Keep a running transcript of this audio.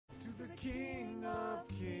King of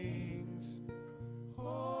Kings.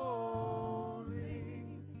 Holy,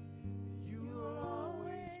 you will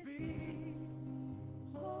always be.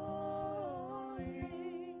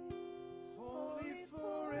 Holy, holy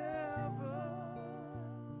forever.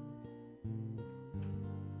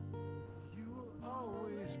 You will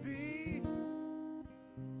always be.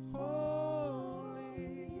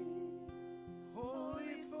 Holy,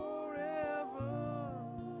 holy forever.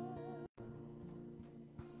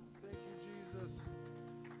 Thank you, Jesus.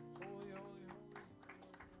 Holy, holy, holy.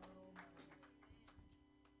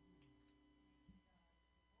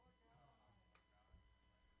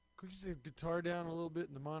 Could you take the guitar down a little bit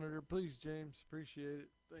in the monitor, please, James? Appreciate it.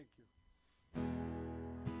 Thank you.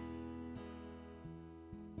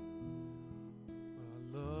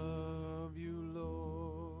 I love you,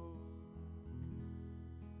 Lord,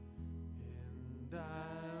 and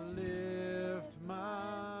I lift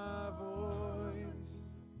my voice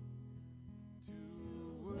to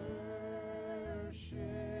worship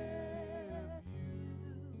you,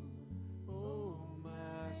 oh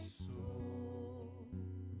my soul.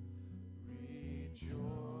 Rejoice,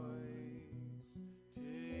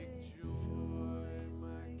 take joy,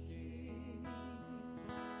 my King, in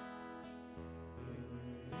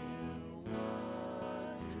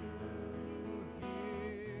what you hear.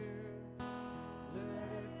 Let it be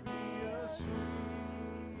a sweet,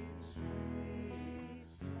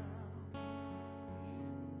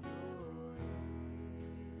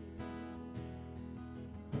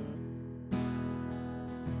 sweet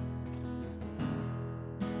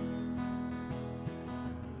sound in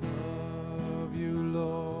your ear. Love you,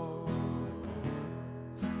 Lord.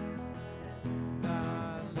 I lift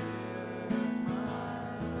my voice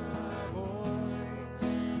to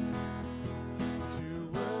worship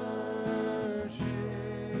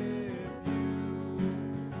you,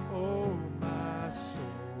 oh my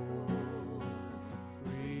soul.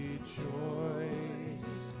 Rejoice,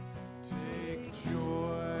 take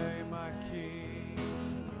joy, my King,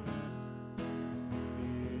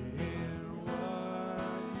 in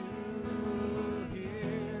what you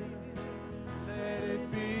hear. Let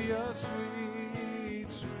it be a sweet,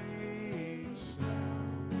 sweet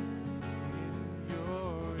sound in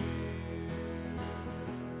your ear.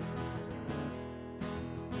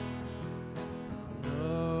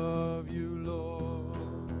 Love you,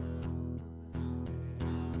 Lord,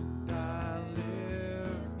 and I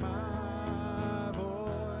lift my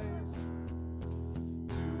voice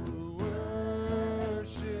to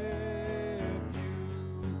worship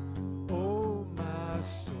you, oh my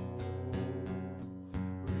soul.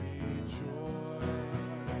 Rejoice,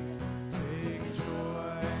 take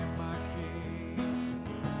joy, my King,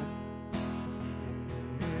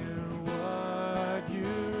 in what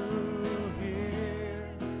you hear.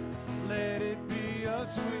 Let it be a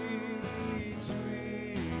sweet,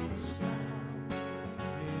 sweet sound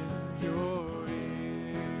in your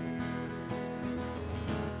ear.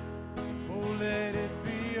 Oh, let it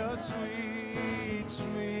be a sweet,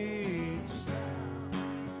 sweet sound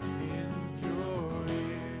in your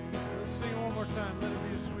ear. Let's sing one more time. Let it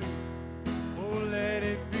be sweet. Oh, let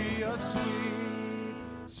it be a sweet,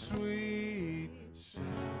 sweet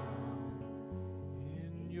sound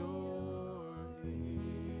in your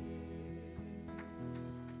ear.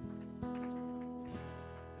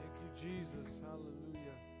 Thank you, Jesus.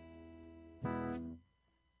 Hallelujah.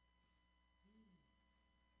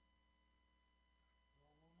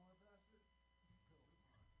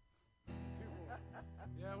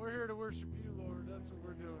 Yeah, we're here to worship you, Lord. That's what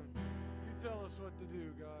we're doing. You tell us what to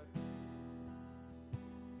do, God.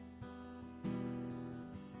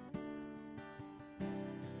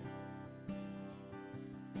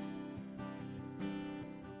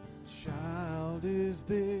 Child is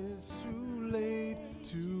this who laid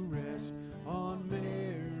to rest on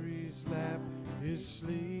Mary's lap is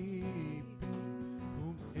sleeping,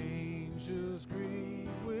 whom angels greet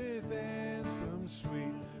with anthems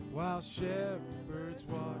sweet, while shepherds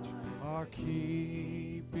watch are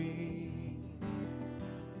keeping.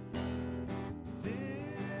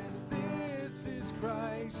 This is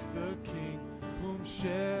Christ the King, whom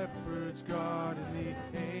shepherds guard and the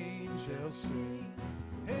angels sing.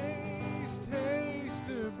 Haste, haste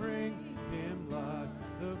to bring him light,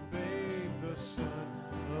 the babe, the Son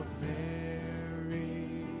of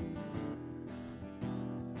Mary.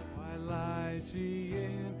 Why lies he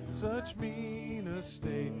in such mean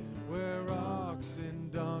estate, where ox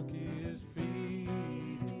and donkey is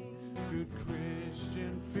feeding? Good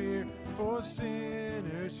Christian, fear for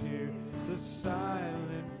sinners here, the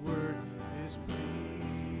silent word is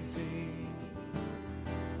pleasing.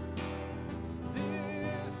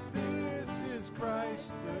 This is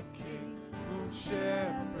Christ the King,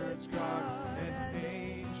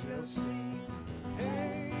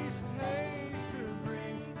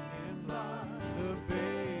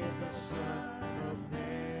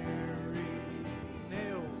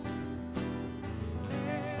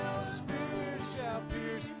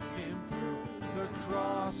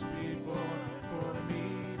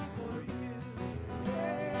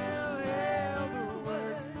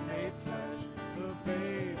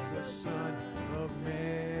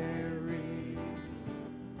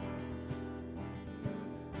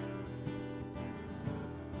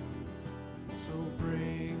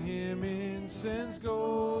 Incense,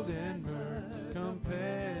 gold, and myrrh, come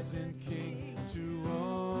peasant king to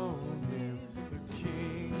own him. The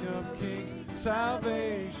King of kings,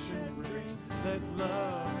 salvation brings, let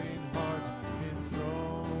loving hearts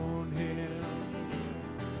enthrone him.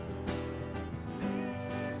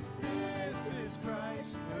 This is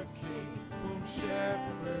Christ the King, whom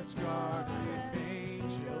shepherds guard with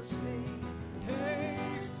angels sing.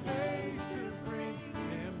 Haste, haste to bring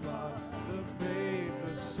him love, the babe,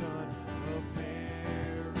 the Son of Mary.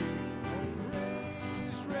 And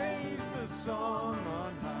raise the song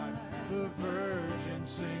on high, the Virgin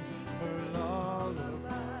sings her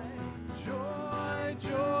lullaby. Joy,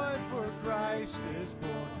 joy, for Christ is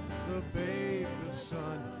born, the babe, the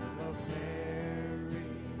Son of Mary.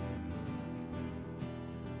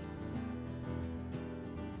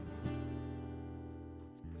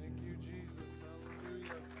 Thank you, Jesus.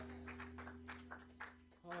 Hallelujah.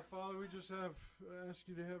 Father, we just ask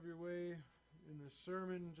you to have your way in this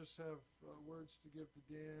sermon. Just have words to give to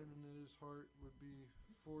Dan, and that his heart would be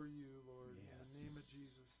for you, Lord. Yes. In the name of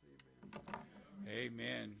Jesus, amen.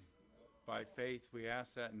 Amen. By faith, we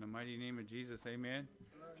ask that in the mighty name of Jesus. Amen.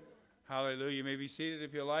 Hallelujah. You may be seated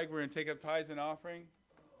if you like. We're going to take up tithes and offering.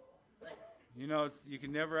 You know, you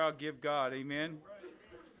can never outgive God. Amen.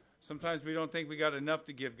 Sometimes we don't think we got enough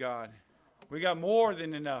to give God. We got more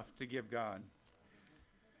than enough to give God.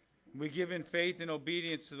 We give in faith and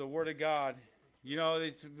obedience to the Word of God. You know,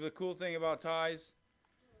 it's the cool thing about tithes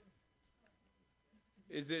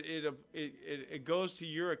is that it goes to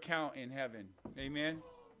your account in heaven. Amen.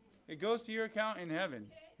 It goes to your account in heaven.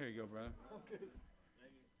 Here you go, brother. Okay.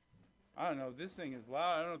 I don't know. This thing is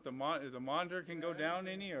loud. I don't know if the monitor can go down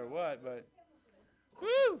any or what, but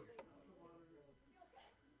woo!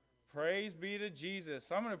 Praise be to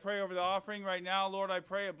Jesus. I'm going to pray over the offering right now. Lord, I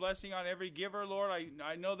pray a blessing on every giver. Lord,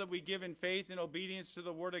 I know that we give in faith and obedience to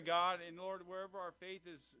the Word of God. And Lord, wherever our faith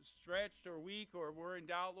is stretched or weak or we're in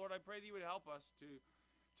doubt, Lord, I pray that you would help us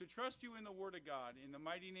to trust you in the Word of God in the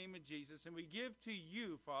mighty name of Jesus. And we give to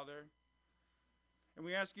you, Father, and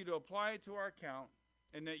we ask you to apply it to our account,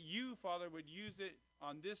 and that you, Father, would use it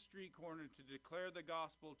on this street corner to declare the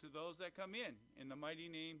gospel to those that come in the mighty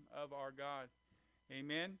name of our God.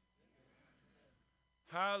 Amen.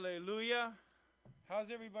 Hallelujah. How's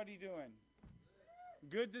everybody doing?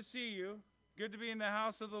 Good to see you. Good to be in the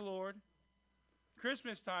house of the Lord.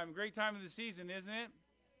 Christmas time, great time of the season, isn't it?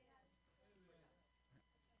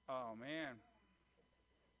 Oh, man.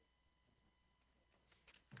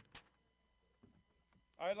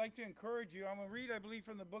 I'd like to encourage you. I'm going to read, I believe,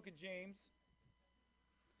 from the book of James.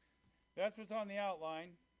 That's what's on the outline.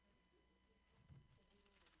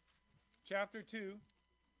 Chapter 2.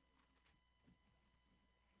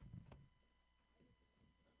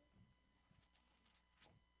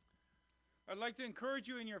 I'd like to encourage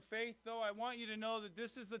you in your faith, though. I want you to know that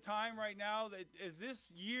this is the time right now that as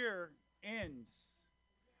this year ends,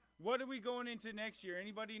 what are we going into next year?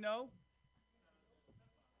 Anybody know?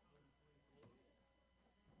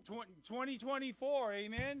 2024,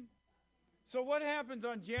 amen? So what happens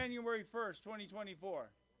on January 1st,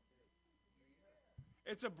 2024?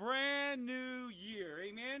 It's a brand new year,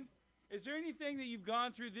 amen? Is there anything that you've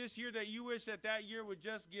gone through this year that you wish that year would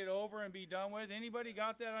just get over and be done with? Anybody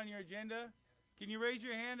got that on your agenda? Can you raise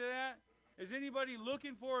your hand to that? Is anybody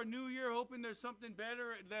looking for a new year, hoping there's something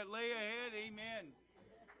better that lay ahead? Amen.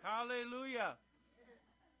 Hallelujah.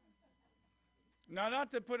 Now, not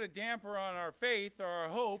to put a damper on our faith or our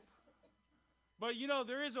hope, but, you know,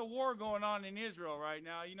 there is a war going on in Israel right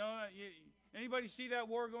now. You know, anybody see that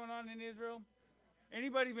war going on in Israel?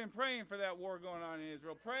 Anybody been praying for that war going on in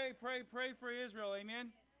Israel? Pray, pray, pray for Israel. Amen.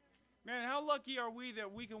 Man, how lucky are we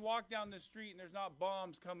that we can walk down the street and there's not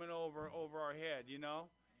bombs coming over our head, you know?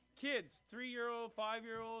 Kids, 3-year-old,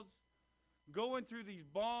 5-year-olds, going through these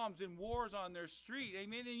bombs and wars on their street.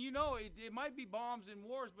 Amen. And you know, it might be bombs and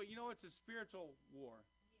wars, but you know it's a spiritual war.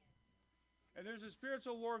 And there's a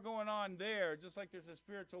spiritual war going on there, just like there's a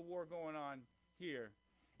spiritual war going on here.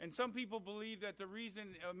 And some people believe that the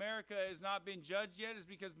reason America has not been judged yet is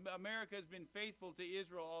because America has been faithful to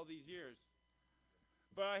Israel all these years.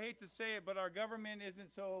 But I hate to say it, but our government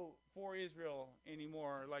isn't so for Israel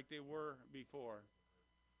anymore like they were before.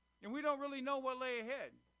 And we don't really know what lay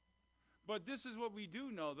ahead. But this is what we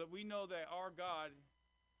do know, that we know that our God,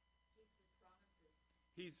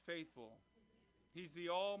 He's faithful. He's the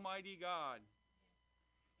Almighty God.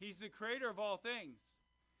 He's the creator of all things.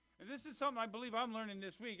 And this is something I believe I'm learning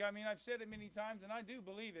this week. I mean, I've said it many times, and I do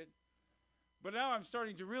believe it. But now I'm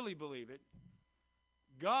starting to really believe it.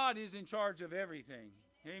 God is in charge of everything.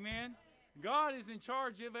 Amen? God is in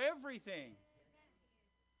charge of everything.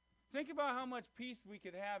 Think about how much peace we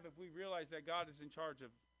could have if we realize that God is in charge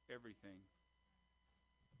of everything.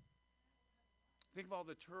 Think of all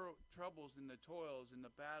the troubles and the toils and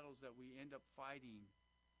the battles that we end up fighting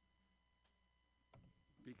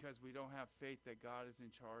because we don't have faith that God is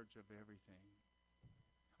in charge of everything.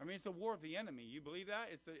 I mean, it's a war of the enemy. You believe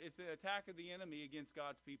that? It's the attack of the enemy against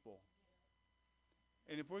God's people.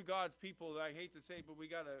 And if we're God's people, I hate to say, but we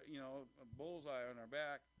got a bullseye on our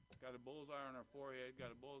back, got a bullseye on our forehead,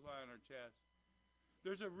 got a bullseye on our chest.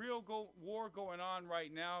 There's a real war going on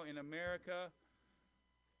right now in America.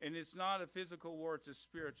 And it's not a physical war, it's a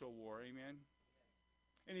spiritual war. Amen?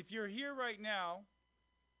 And if you're here right now,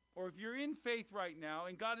 or if you're in faith right now,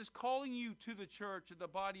 and God is calling you to the church, to the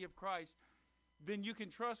body of Christ, then you can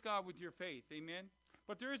trust God with your faith. Amen?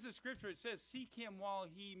 But there is a scripture, it says, seek him while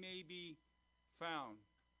he may be found.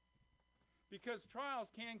 Because trials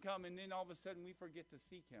can come, and then all of a sudden we forget to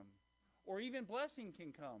seek him. Or even blessing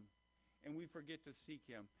can come, and we forget to seek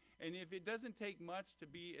him. And if it doesn't take much to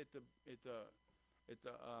be at the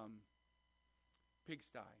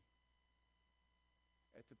pigsty.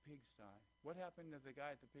 At the pigsty. What happened to the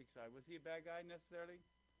guy at the pigsty? Was he a bad guy necessarily?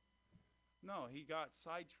 No, he got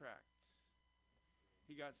sidetracked.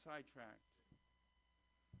 He got sidetracked.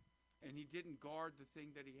 And he didn't guard the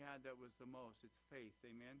thing that he had that was the most. It's faith.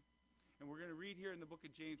 Amen? And we're going to read here in the book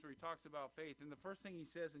of James where he talks about faith. And the first thing he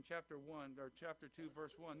says in chapter 1, or chapter 2,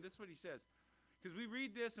 verse 1, this is what he says. Because we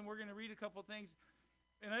read this and we're going to read a couple things.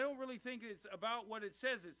 And I don't really think it's about what it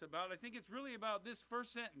says it's about. I think it's really about this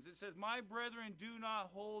first sentence. It says, my brethren, do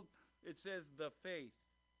not hold, it says, the faith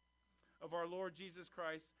of our Lord Jesus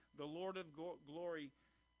Christ, the Lord of glory,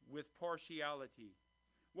 with partiality.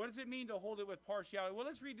 What does it mean to hold it with partiality? Well,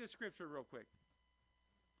 let's read this scripture real quick.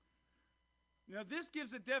 Now, this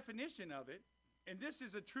gives a definition of it, and this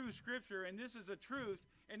is a true scripture, and this is a truth,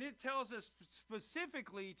 and it tells us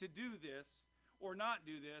specifically to do this, or not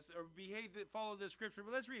do this, or follow this scripture.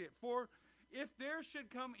 But let's read it. For if there should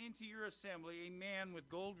come into your assembly a man with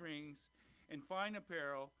gold rings and fine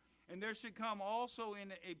apparel, and there should come also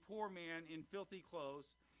in a poor man in filthy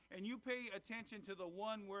clothes, and you pay attention to the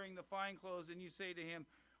one wearing the fine clothes, and you say to him,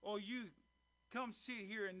 oh, you come sit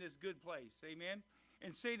here in this good place, amen?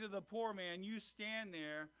 And say to the poor man, you stand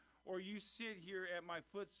there, or you sit here at my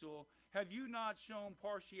footstool. Have you not shown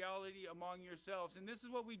partiality among yourselves? And this is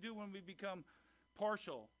what we do when we become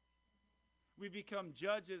partial. We become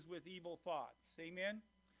judges with evil thoughts. Amen?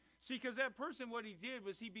 See, because that person, what he did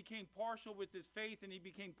was he became partial with his faith, and he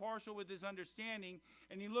became partial with his understanding,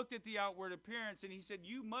 and he looked at the outward appearance, and he said,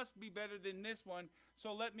 you must be better than this one,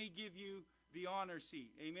 so let me give you the honor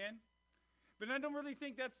seat. Amen? But I don't really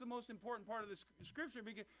think that's the most important part of the scripture,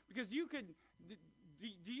 because you could,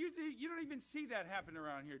 you don't even see that happen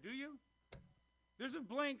around here, do you? There's a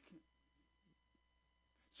blank.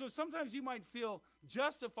 So sometimes you might feel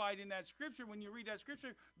justified in that scripture when you read that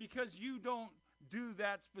scripture because you don't do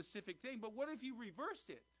that specific thing. But what if you reversed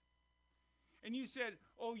it? And you said,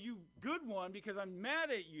 oh, you good one, because I'm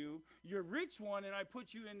mad at you. You're rich one, and I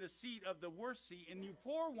put you in the seat of the worst seat. And you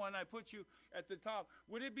poor one, I put you at the top.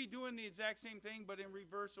 Would it be doing the exact same thing but in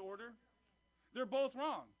reverse order? They're both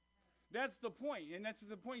wrong. That's the point. And that's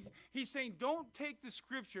the point. He's saying don't take the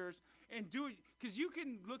scriptures and do it. Because you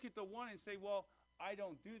can look at the one and say, well, I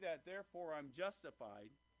don't do that, therefore I'm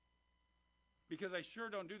justified. Because I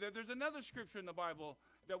sure don't do that. There's another scripture in the Bible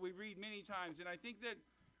that we read many times, and I think that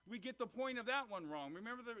we get the point of that one wrong.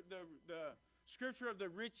 Remember the scripture of the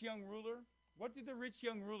rich young ruler? What did the rich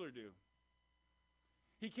young ruler do?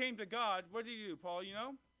 He came to God. What did he do, Paul, you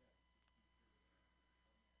know?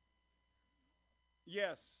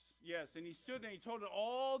 Yes. And he stood there and he told it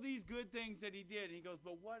all these good things that he did. And he goes,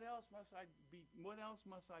 but what else must I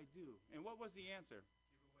do? And what was the answer?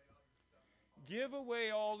 Give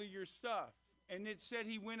away all of your stuff. And it said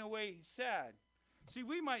he went away sad. See,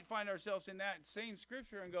 we might find ourselves in that same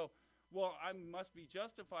scripture and go, well, I must be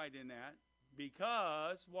justified in that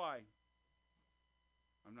because, why?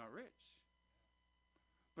 I'm not rich.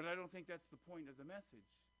 But I don't think that's the point of the message.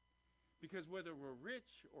 Because whether we're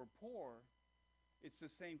rich or poor, it's the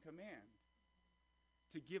same command.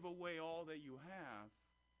 To give away all that you have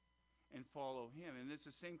and follow him. And it's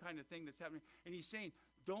the same kind of thing that's happening. And he's saying,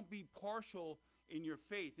 don't be partial in your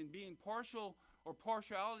faith. And being partial or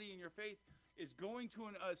partiality in your faith is going to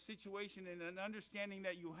a situation and an understanding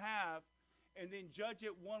that you have and then judge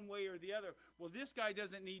it one way or the other. Well, this guy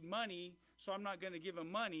doesn't need money, so I'm not going to give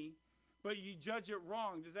him money. But you judge it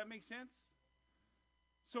wrong. Does that make sense?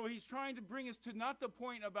 So he's trying to bring us to not the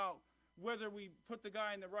point about whether we put the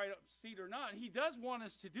guy in the right seat or not. He does want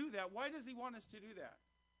us to do that. Why does he want us to do that?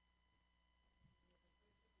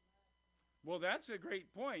 Well, that's a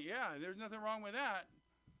great point. Yeah, there's nothing wrong with that.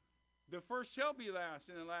 The first shall be last,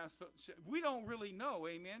 and the last. We don't really know,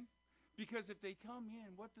 amen? Because if they come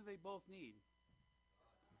in, what do they both need?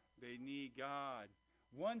 They need God.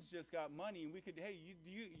 One's just got money, and we could, hey,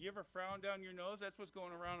 you ever frown down your nose? That's what's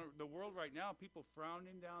going around the world right now. People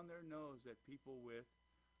frowning down their nose at people with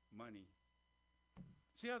money.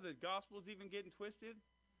 See how the gospel's even getting twisted?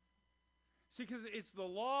 See, because it's the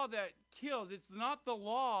law that kills. It's not the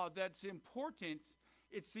law that's important.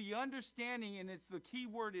 It's the understanding, and it's the key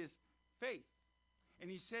word is faith.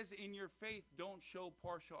 And he says, in your faith, don't show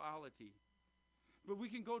partiality. But we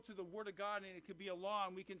can go to the Word of God, and it could be a law,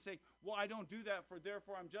 and we can say, well, I don't do that, for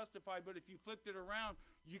therefore I'm justified. But if you flipped it around,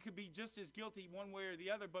 you could be just as guilty one way or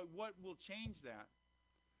the other. But what will change that?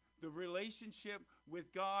 The relationship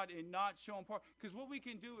with God and not showing part. Because what we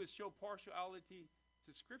can do is show partiality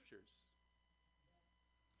to Scriptures.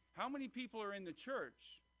 How many people are in the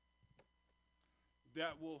church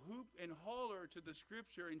that will hoop and holler to the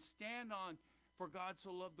Scripture and stand on, for God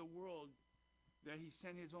so loved the world that he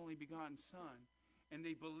sent his only begotten Son, and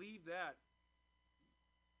they believe that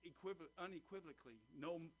unequivocally?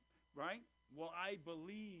 No, right? Well, I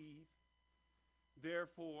believe,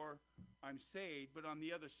 therefore I'm saved. But on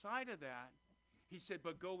the other side of that, he said,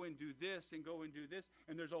 but go and do this and go and do this.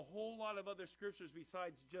 And there's a whole lot of other scriptures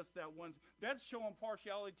besides just that one. That's showing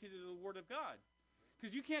partiality to the Word of God.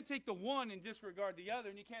 Because you can't take the one and disregard the other,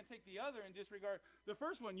 and you can't take the other and disregard the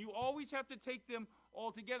first one. You always have to take them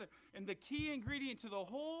all together. And the key ingredient to the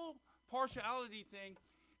whole partiality thing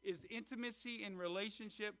is intimacy and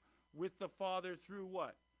relationship with the Father through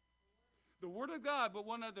what? The Word of God, but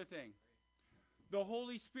one other thing. The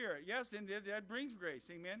Holy Spirit. Yes, and that brings grace.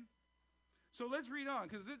 Amen? So let's read on,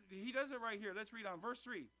 because he does it right here. Let's read on. Verse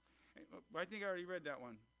 3. I think I already read that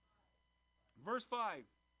one. Verse 5.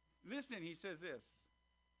 Listen, he says this.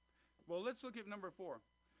 Well, let's look at number 4.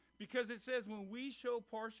 Because it says, when we show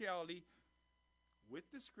partiality with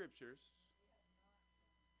the Scriptures,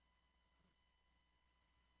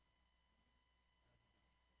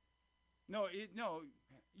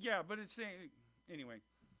 but it's saying, anyway.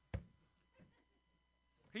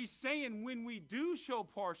 He's saying when we do show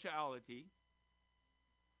partiality,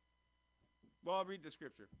 well, I'll read the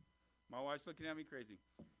scripture. My wife's looking at me crazy.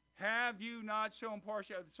 Have you not shown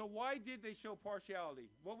partiality? So why did they show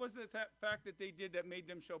partiality? What was the fact that they did that made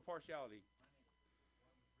them show partiality?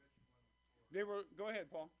 They were, go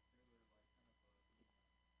ahead, Paul.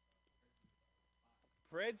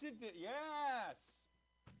 Prejudice, yes.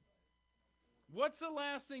 What's the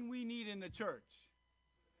last thing we need in the church?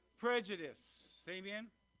 Prejudice. Amen?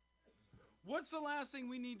 What's the last thing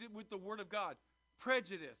we need with the Word of God?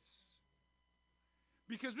 Prejudice.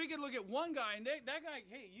 Because we could look at one guy, and that guy,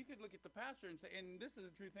 hey, you could look at the pastor and say, and this is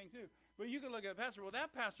a true thing too, but you could look at the pastor, well,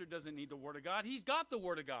 that pastor doesn't need the Word of God. He's got the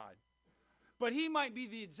Word of God. But he might be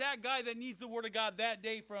the exact guy that needs the Word of God that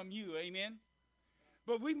day from you. Amen?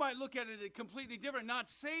 But we might look at it completely different, not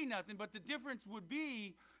say nothing, but the difference would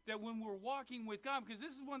be that when we're walking with God, because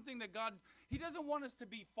this is one thing that God, he doesn't want us to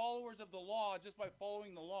be followers of the law just by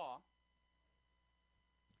following the law.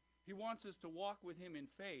 He wants us to walk with him in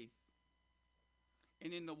faith.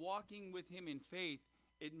 And in the walking with him in faith,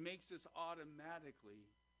 it makes us automatically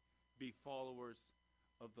be followers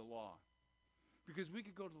of the law. Because we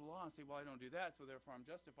could go to the law and say, well, I don't do that, so therefore I'm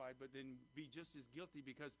justified, but then be just as guilty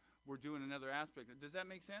because we're doing another aspect. Does that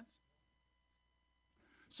make sense?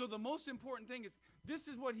 So the most important thing is, this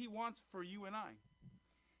is what he wants for you and I.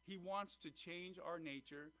 He wants to change our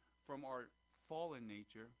nature from our fallen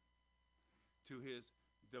nature to his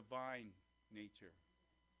divine nature.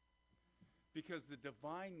 Because the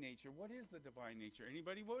divine nature, what is the divine nature?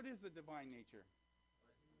 Anybody? What is the divine nature?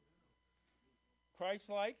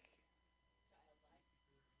 Christ-like?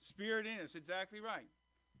 Spirit in us, exactly right.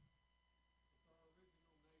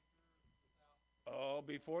 Oh,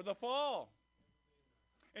 before the fall.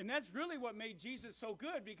 And that's really what made Jesus so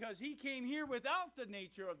good, because he came here without the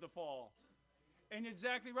nature of the fall. And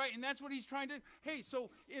exactly right. And that's what he's trying to, hey, so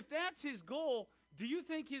if that's his goal, do you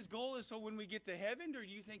think his goal is so when we get to heaven, or do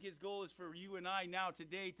you think his goal is for you and I now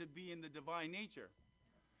today to be in the divine nature?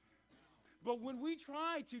 But when we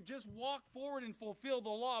try to just walk forward and fulfill the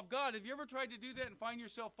law of God, have you ever tried to do that and find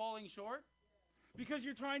yourself falling short? Because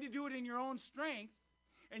you're trying to do it in your own strength,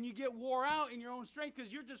 and you get wore out in your own strength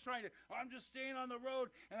because you're just trying to, I'm just staying on the road,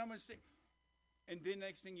 and I'm going to stay. And then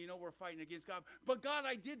next thing you know, we're fighting against God. But God,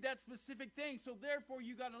 I did that specific thing, so therefore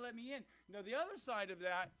you got to let me in. Now, the other side of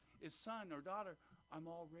that is, son or daughter, I'm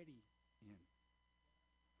already in.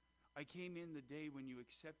 I came in the day when you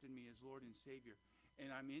accepted me as Lord and Savior. And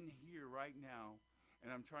I'm in here right now,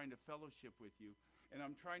 and I'm trying to fellowship with you. and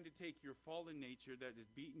I'm trying to take your fallen nature that is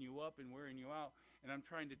beating you up and wearing you out, and I'm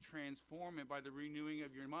trying to transform it by the renewing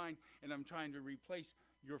of your mind, and I'm trying to replace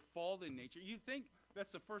your fallen nature. You think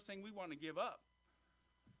that's the first thing we want to give up.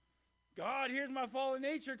 God, here's my fallen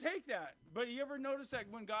nature, take that. But you ever notice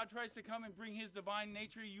that when God tries to come and bring his divine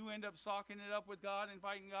nature, you end up socking it up with God and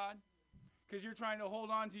fighting God? Because you're trying to hold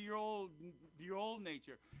on to your old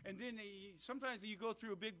nature. And then sometimes you go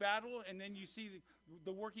through a big battle, and then you see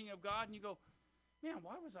the working of God, and you go, man,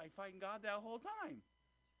 why was I fighting God that whole time?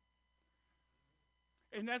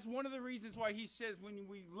 And that's one of the reasons why he says, when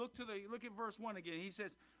we look at verse 1 again, he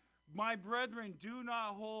says, my brethren, do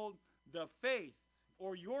not hold the faith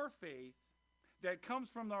or your faith that comes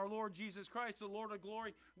from our Lord Jesus Christ, the Lord of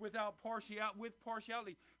glory, with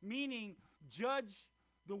partiality, meaning judge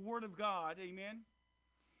the word of God, amen,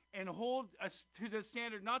 and hold us to the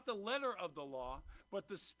standard, not the letter of the law, but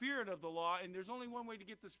the spirit of the law. And there's only one way to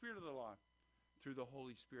get the spirit of the law, through the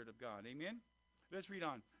Holy Spirit of God, amen. Let's read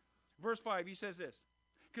on. Verse 5, he says this,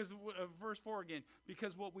 because verse 4 again,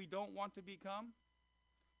 because what we don't want to become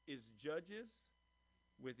is judges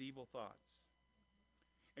with evil thoughts.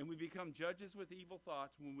 And we become judges with evil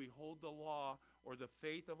thoughts when we hold the law or the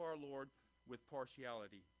faith of our Lord with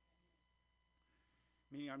partiality.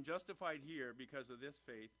 Meaning I'm justified here because of this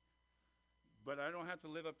faith, but I don't have to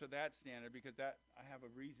live up to that standard because that I have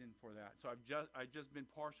a reason for that. So I've just been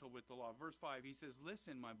partial with the law. Verse 5, he says,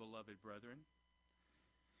 listen, my beloved brethren,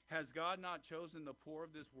 has God not chosen the poor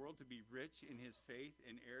of this world to be rich in his faith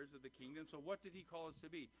and heirs of the kingdom? So what did he call us to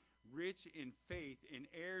be? Rich in faith and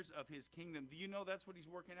heirs of his kingdom. Do you know that's what he's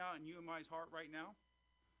working out in you and my heart right now?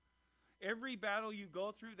 Every battle you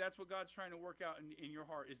go through, that's what God's trying to work out in your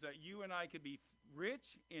heart, is that you and I could be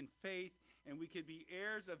rich in faith and we could be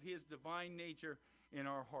heirs of his divine nature in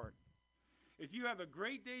our heart. If you have a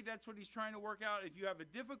great day, that's what he's trying to work out. If you have a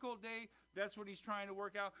difficult day, that's what he's trying to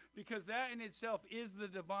work out, because that in itself is the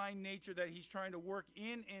divine nature that he's trying to work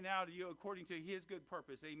in and out of you according to his good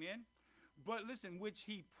purpose. Amen? But listen, which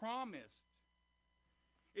he promised.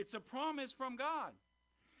 It's a promise from God.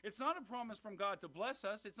 It's not a promise from God to bless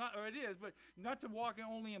us. It's not, or it is, but not to walk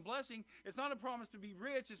only in blessing. It's not a promise to be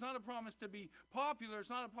rich. It's not a promise to be popular. It's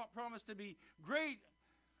not a promise to be great.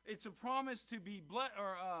 It's a promise to be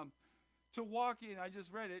to walk in. I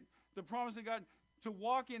just read it. The promise of God to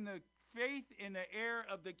walk in the faith in the heir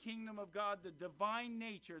of the kingdom of God, the divine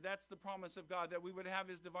nature. That's the promise of God, that we would have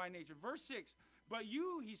his divine nature. Verse 6. But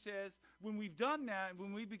you, he says, when we've done that,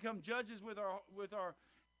 when we become judges with our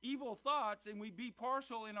evil thoughts, and we be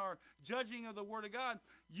partial in our judging of the word of God,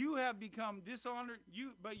 you have become dishonored.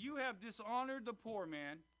 But you have dishonored the poor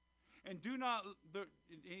man, and and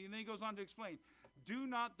then he goes on to explain, do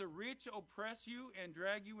not the rich oppress you and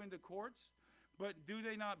drag you into courts? But do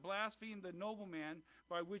they not blaspheme the nobleman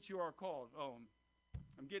by which you are called? Oh,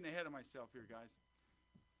 I'm getting ahead of myself here, guys.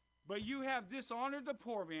 But you have dishonored the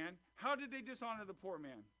poor man. How did they dishonor the poor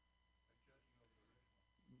man?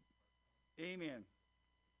 Amen.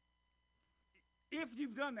 If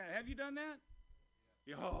you've done that, have you done that?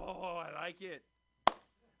 Oh, I like it.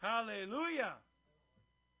 Hallelujah.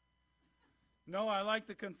 No, I like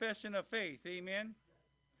the confession of faith. Amen.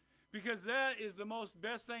 Because that is the most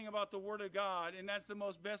best thing about the Word of God, and that's the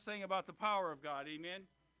most best thing about the power of God. Amen.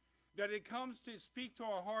 That it comes to speak to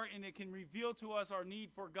our heart, and it can reveal to us our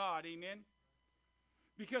need for God. Amen.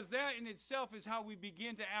 Because that in itself is how we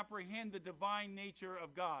begin to apprehend the divine nature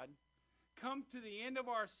of God. Come to the end of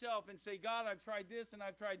ourself and say, God, I've tried this and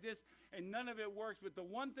I've tried this, and none of it works. But the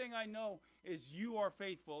one thing I know is you are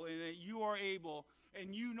faithful, and that you are able,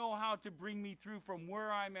 and you know how to bring me through from where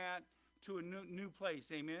I'm at to a new place.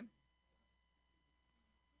 Amen.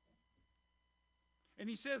 And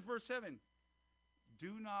he says, verse 7,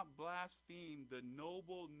 do not blaspheme the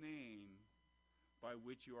noble name by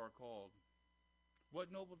which you are called.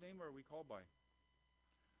 What noble name are we called by?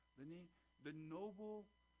 The noble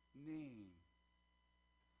name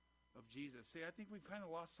of Jesus. See, I think we've kind of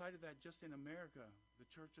lost sight of that just in America, the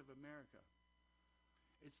Church of America.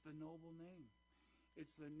 It's the noble name.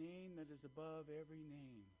 It's the name that is above every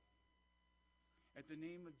name. At the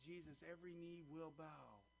name of Jesus, every knee will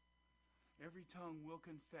bow. Every tongue will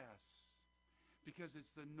confess, because it's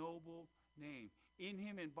the noble name. In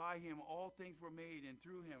him and by him, all things were made, and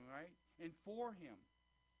through him, right? And for him.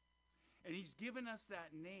 And he's given us that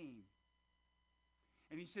name.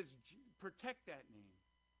 And he says, protect that name.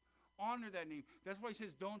 Honor that name. That's why he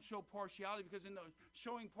says, don't show partiality, because in the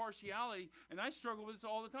showing partiality, and I struggle with this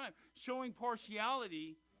all the time, showing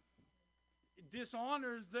partiality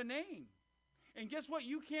dishonors the name. And guess what?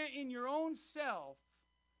 You can't in your own self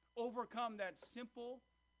overcome that simple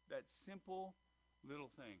little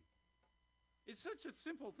thing. It's such a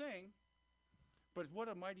simple thing, but what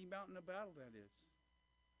a mighty mountain of battle that is.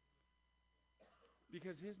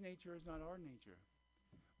 Because his nature is not our nature.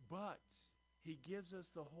 But he gives us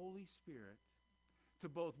the Holy Spirit to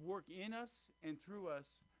both work in us and through us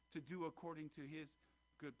to do according to his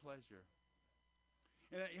good pleasure.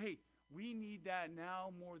 And hey, we need that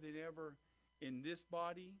now more than ever in this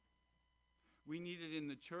body. We need it in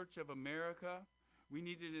the Church of America. We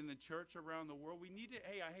need it in the church around the world. We need it,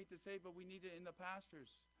 hey, I hate to say it, but we need it in the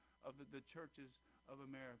pastors of the churches of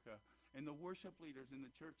America and the worship leaders in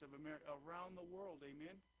the Church of America around the world,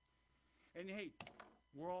 amen? And hey,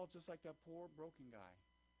 we're all just like that poor broken guy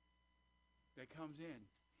that comes in,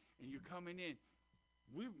 and you're coming in.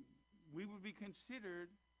 We would be considered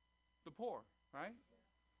the poor, right?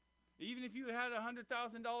 Even if you had $100,000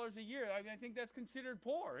 a year, I think that's considered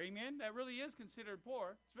poor, amen? That really is considered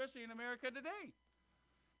poor, especially in America today.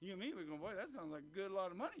 You and me, we're going, boy, that sounds like a good lot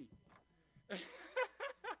of money.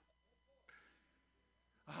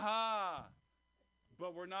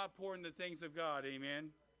 But we're not poor in the things of God, amen?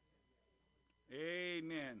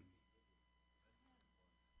 Amen.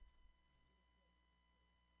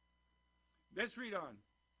 Let's read on.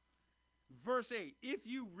 Verse 8, if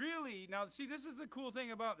you really, now see, this is the cool thing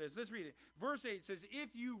about this. Let's read it. Verse 8 says,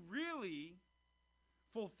 if you really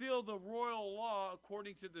fulfill the royal law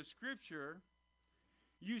according to the scripture,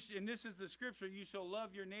 and this is the scripture, you shall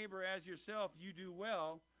love your neighbor as yourself, you do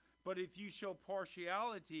well. But if you show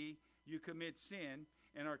partiality, you commit sin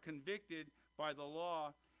and are convicted by the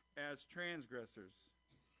law as transgressors.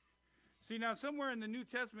 See, now somewhere in the New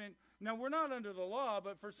Testament, now we're not under the law,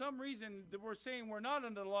 but for some reason we're saying we're not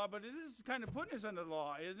under the law, but it is kind of putting us under the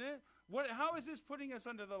law, isn't it? How is this putting us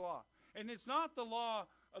under the law? And it's not the law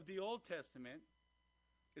of the Old Testament.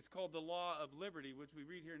 It's called the law of liberty, which we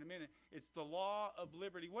read here in a minute. It's the law of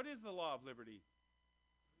liberty. What is the law of liberty?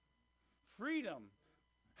 Freedom.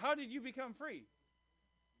 How did you become free?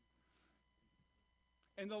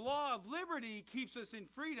 And the law of liberty keeps us in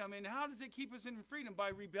freedom. And how does it keep us in freedom? By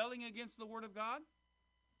rebelling against the Word of God?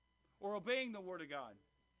 Or obeying the Word of God?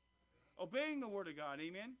 Obeying the Word of God,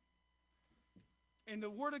 amen? And the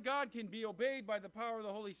Word of God can be obeyed by the power of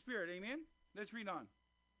the Holy Spirit, amen? Let's read on.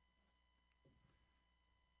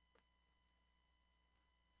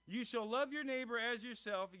 You shall love your neighbor as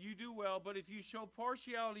yourself, you do well, but if you show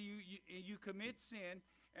partiality, you commit sin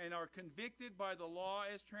and are convicted by the law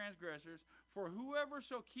as transgressors. For whoever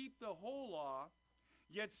shall keep the whole law,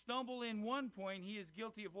 yet stumble in one point, he is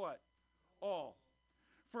guilty of what? All.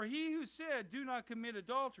 For he who said, do not commit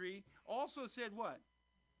adultery, also said what?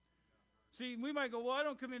 See, we might go, well, I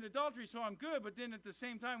don't commit adultery, so I'm good, but then at the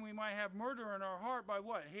same time, we might have murder in our heart by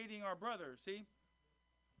what? Hating our brother, see?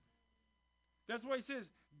 That's why he says,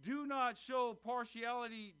 do not show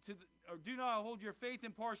partiality or do not hold your faith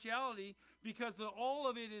in partiality, because all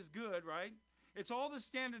of it is good, right? It's all the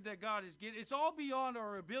standard that God has given. It's all beyond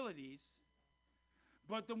our abilities.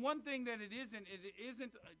 But the one thing that it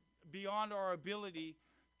isn't beyond our ability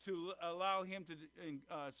to allow him to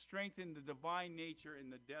strengthen the divine nature in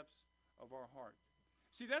the depths of our heart.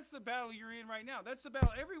 See, that's the battle you're in right now. That's the battle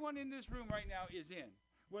everyone in this room right now is in,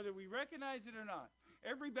 whether we recognize it or not.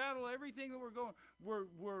 Every battle, everything that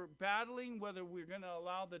we're battling, whether we're going to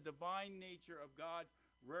allow the divine nature of God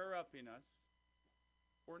rear up in us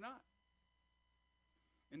or not.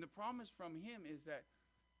 And the promise from him is that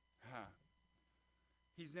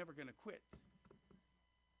he's never going to quit.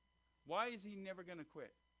 Why is he never going to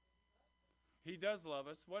quit? He does love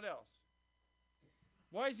us. What else?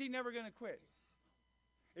 Why is he never going to quit?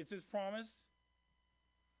 It's his promise.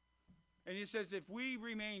 And he says, if we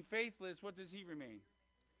remain faithless, what does he remain?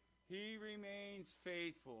 He remains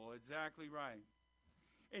faithful. Exactly right.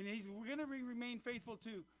 And we're going to remain faithful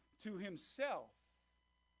to himself.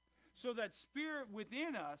 So that spirit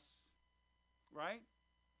within us, right,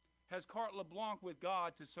 has carte blanche with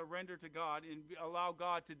God to surrender to God and allow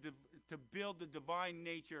God to build the divine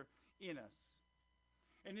nature in us.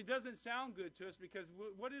 And it doesn't sound good to us because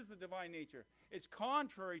what is the divine nature? It's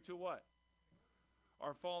contrary to what?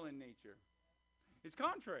 Our fallen nature. It's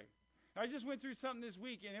contrary. I just went through something this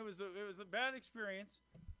week, and it was a bad experience.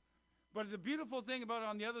 But the beautiful thing about it,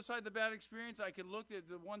 on the other side of the bad experience, I could look at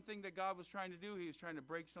the one thing that God was trying to do. He was trying to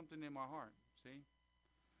break something in my heart, see?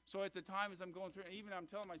 So at the time as I'm going through, even I'm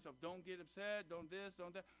telling myself, don't get upset, don't this,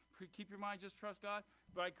 don't that. Keep your mind, just trust God.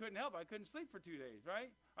 But I couldn't help it. I couldn't sleep for 2 days,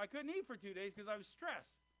 right? I couldn't eat for 2 days because I was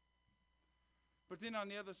stressed. But then on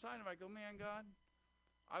the other side of it, I go, man, God,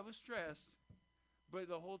 I was stressed, but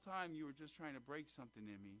the whole time you were just trying to break something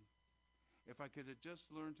in me. If I could have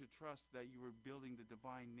just learned to trust that you were building the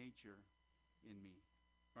divine nature in me,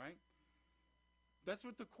 right? That's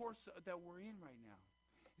what the course that we're in right now.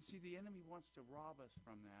 You see, the enemy wants to rob us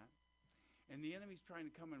from that. And the enemy's trying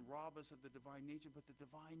to come and rob us of the divine nature, but the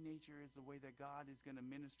divine nature is the way that God is going to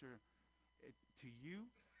minister it to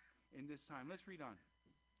you in this time. Let's read on.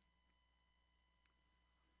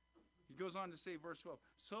 He goes on to say, verse 12,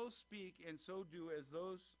 so speak and so do as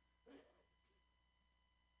those...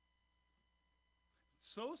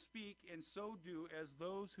 So speak and so do as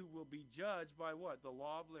those who will be judged by what? The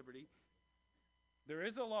law of liberty. There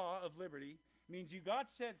is a law of liberty. Means you got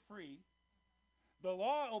set free. The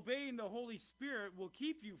law, obeying the Holy Spirit, will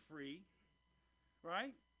keep you free.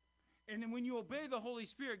 Right? And then when you obey the Holy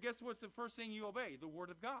Spirit, guess what's the first thing you obey? The Word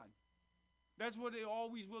of God. That's what it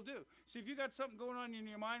always will do. See, if you got something going on in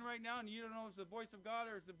your mind right now and you don't know if it's the voice of God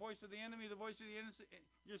or it's the voice of the enemy, the voice of the innocent,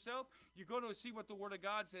 yourself, you go to see what the Word of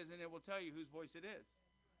God says and it will tell you whose voice it is.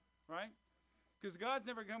 Right? Because God's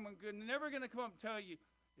never going to come up and tell you,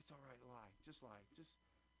 it's all right, lie. Just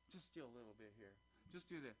steal a little bit here. Just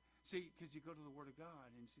do that. See, because you go to the Word of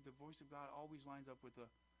God and see the voice of God always lines up with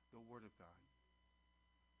the Word of God.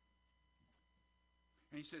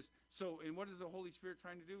 And he says, and what is the Holy Spirit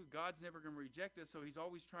trying to do? God's never going to reject us, so he's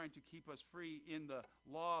always trying to keep us free in the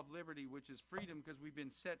law of liberty, which is freedom, because we've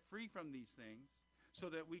been set free from these things so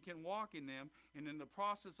that we can walk in them. And in the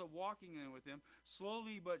process of walking in with him,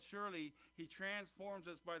 slowly but surely, he transforms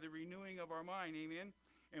us by the renewing of our mind. Amen?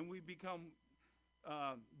 And we become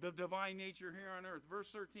the divine nature here on earth. Verse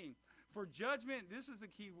 13. For judgment, this is the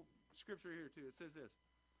key scripture here too. It says this.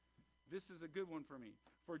 This is a good one for me.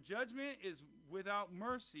 For judgment is without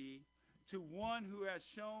mercy to one who has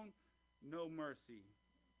shown no mercy.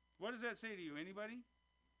 What does that say to you? Anybody?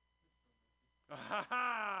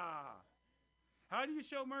 How do you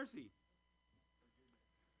show mercy?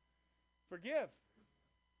 Forgive.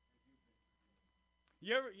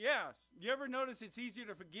 You ever notice it's easier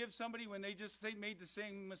to forgive somebody when they just made the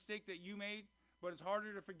same mistake that you made, but it's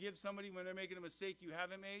harder to forgive somebody when they're making a mistake you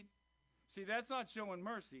haven't made? See, that's not showing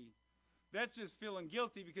mercy. That's just feeling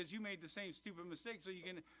guilty because you made the same stupid mistake.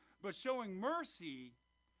 But showing mercy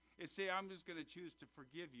is say, I'm just going to choose to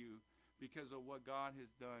forgive you because of what God has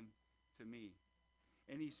done to me.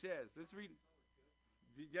 And he says, let's read.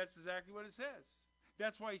 That's exactly what it says.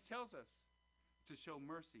 That's why he tells us to show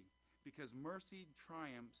mercy, because mercy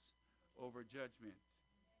triumphs over judgment.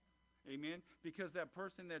 Amen? Because that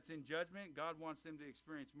person that's in judgment, God wants them to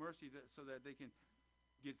experience mercy so that they can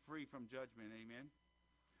get free from judgment. Amen?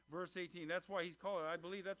 Verse 18, that's why he's called it. I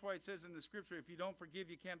believe that's why it says in the scripture, if you don't forgive,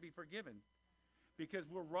 you can't be forgiven. Because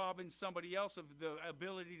we're robbing somebody else of the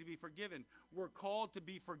ability to be forgiven. We're called to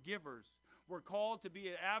be forgivers. We're called to be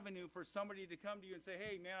an avenue for somebody to come to you and say,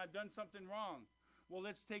 hey, man, I've done something wrong. Well,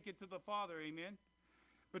 let's take it to the Father, amen?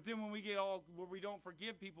 But then when we get where we don't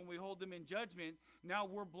forgive people and we hold them in judgment, now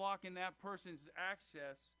we're blocking that person's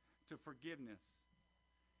access to forgiveness.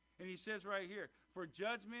 And he says right here, for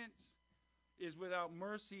judgment is without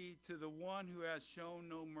mercy to the one who has shown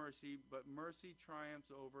no mercy, but mercy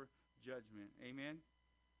triumphs over judgment. Amen?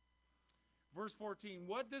 Verse 14,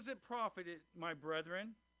 what does it profit, my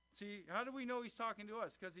brethren? See, how do we know he's talking to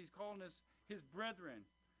us? Because he's calling us his brethren.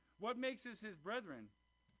 What makes us his brethren?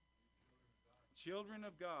 Children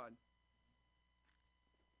of God.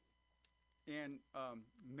 And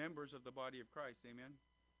members of the body of Christ. Amen?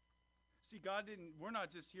 See, we're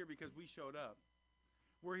not just here because we showed up.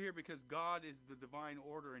 We're here because God is the divine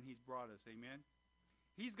order and he's brought us. Amen?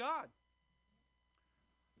 He's God.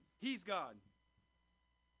 He's God.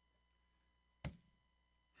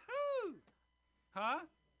 Whew. Huh?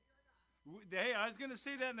 Hey, I was going to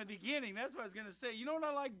say that in the beginning. That's what I was going to say. You know what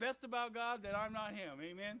I like best about God? That I'm not him.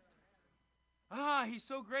 Amen? He's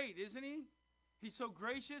so great, isn't he? He's so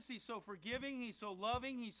gracious. He's so forgiving. He's so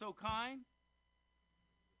loving. He's so kind.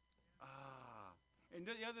 And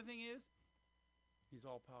the other thing is, he's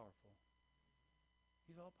all powerful.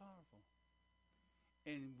 He's all powerful.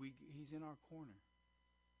 And he's in our corner.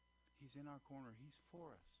 He's in our corner. He's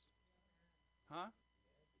for us. Huh?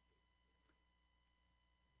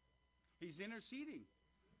 He's interceding.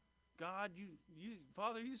 God,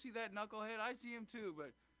 Father, you see that knucklehead? I see him too,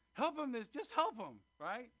 but help him just help him,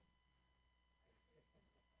 right?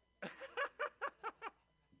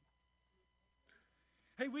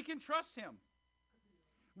 Hey, we can trust him.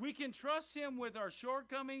 We can trust him with our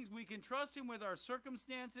shortcomings. We can trust him with our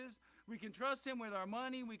circumstances. We can trust him with our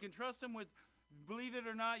money. We can trust him with, believe it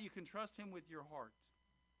or not, you can trust him with your heart.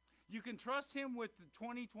 You can trust him with the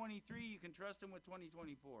 2023. You can trust him with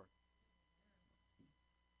 2024.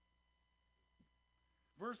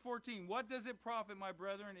 Verse 14, what does it profit, my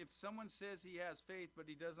brethren, if someone says he has faith, but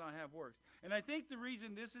he does not have works? And I think the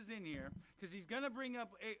reason this is in here, because he's going to bring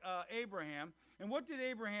up Abraham. And what did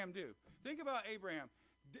Abraham do? Think about Abraham.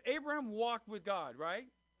 Abraham walked with God, right?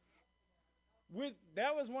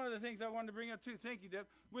 That was one of the things I wanted to bring up too. Thank you, Deb.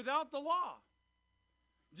 Without the law.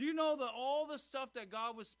 Do you know that all the stuff that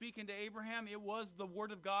God was speaking to Abraham, it was the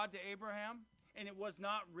word of God to Abraham, and it was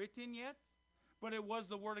not written yet, but it was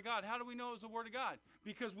the word of God. How do we know it was the word of God?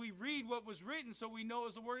 Because we read what was written, so we know it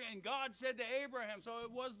was the word, and God said to Abraham, so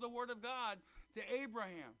it was the word of God to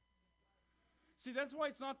Abraham. See, that's why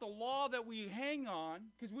it's not the law that we hang on,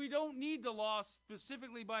 because we don't need the law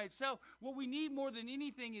specifically by itself. What we need more than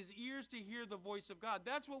anything is ears to hear the voice of God.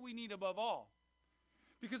 That's what we need above all.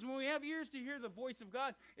 Because when we have ears to hear the voice of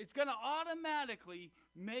God, it's going to automatically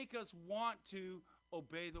make us want to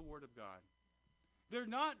obey the word of God. They're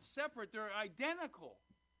not separate. They're identical.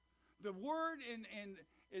 The word and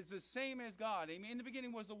is the same as God. Amen. In the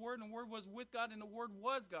beginning was the word, and the word was with God, and the word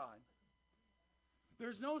was God.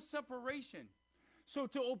 There's no separation. So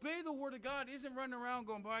to obey the word of God isn't running around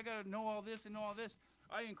going, boy, I got to know all this and know all this.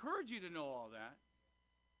 I encourage you to know all that.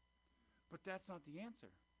 But that's not the answer.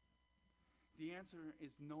 The answer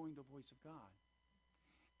is knowing the voice of God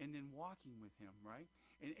and then walking with him, right?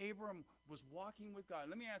 And Abram was walking with God.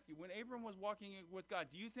 Let me ask you, when Abram was walking with God,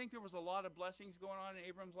 do you think there was a lot of blessings going on in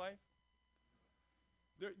Abram's life?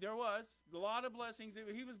 There was a lot of blessings.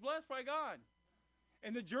 He was blessed by God.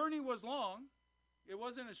 And the journey was long. It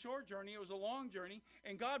wasn't a short journey. It was a long journey.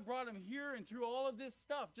 And God brought him here and through all of this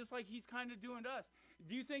stuff, just like he's kind of doing to us.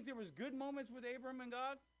 Do you think there was good moments with Abram and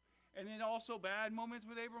God? And then also bad moments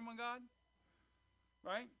with Abram and God?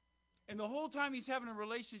 Right? And the whole time he's having a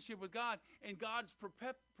relationship with God, and God's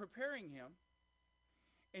preparing him.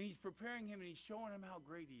 And he's preparing him, and he's showing him how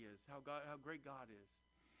great he is, how great God is.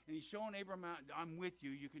 And he's showing Abram, I'm with you.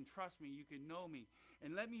 You can trust me. You can know me.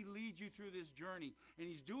 And let me lead you through this journey. And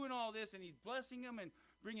he's doing all this, and he's blessing him and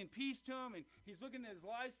bringing peace to him. And he's looking at his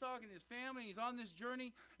livestock and his family. And he's on this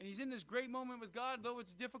journey. And he's in this great moment with God, though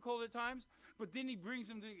it's difficult at times. But then he brings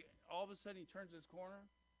him to, all of a sudden he turns his corner.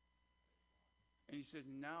 And he says,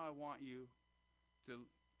 now I want you to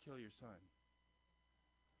kill your son.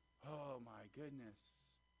 Oh, my goodness.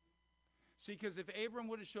 See, because if Abram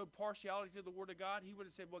would have showed partiality to the word of God, he would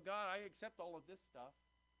have said, well, God, I accept all of this stuff.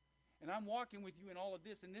 And I'm walking with you in all of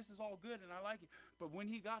this, and this is all good, and I like it. But when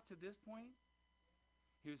he got to this point,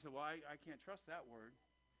 he would say, well, I can't trust that word.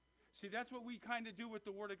 See, that's what we kind of do with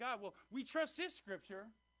the word of God. Well, we trust this scripture,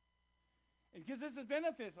 because this is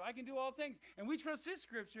benefits. I can do all things. And we trust this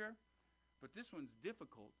scripture, but this one's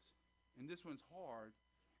difficult, and this one's hard,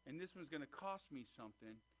 and this one's going to cost me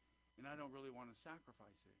something, and I don't really want to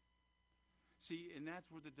sacrifice it. See, and that's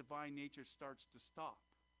where the divine nature starts to stop.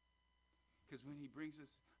 Because when he brings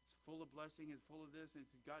us, it's full of blessing, it's full of this, and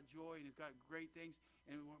it's got joy, and it's got great things,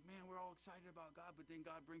 and we're all excited about God, but then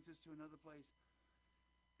God brings us to another place.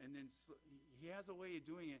 And then he has a way of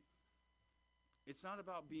doing it. It's not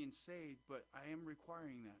about being saved, but I am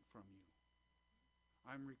requiring that from you.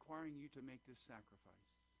 I'm requiring you to make this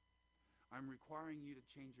sacrifice. I'm requiring you to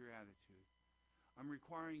change your attitude. I'm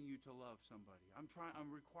requiring you to love somebody. I'm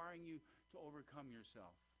requiring you to overcome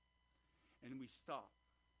yourself. And we stop.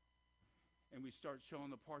 And we start showing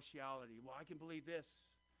the partiality. Well, I can believe this.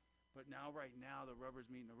 But now, right now, the rubber's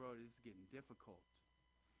meeting the road. It's getting difficult.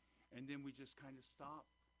 And then we just kind of stop.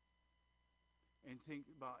 And think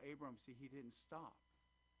about Abram. See, he didn't stop.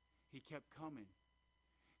 He kept coming.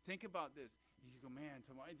 Think about this. You go, man,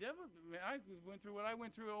 I went through what I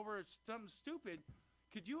went through over something stupid.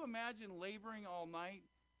 Could you imagine laboring all night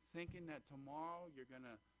thinking that tomorrow you're going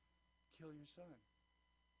to kill your son?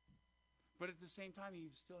 But at the same time,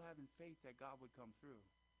 he's still having faith that God would come through.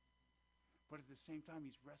 But at the same time,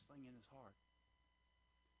 he's wrestling in his heart.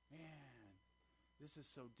 Man, this is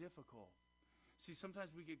so difficult. See,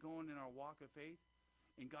 sometimes we get going in our walk of faith,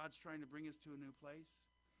 and God's trying to bring us to a new place.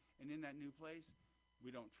 And in that new place,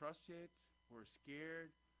 we don't trust it. We're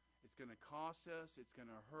scared. It's going to cost us. It's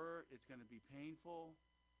going to hurt. It's going to be painful.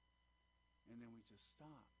 And then we just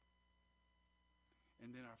stop.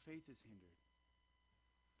 And then our faith is hindered.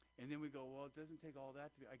 And then we go, well, it doesn't take all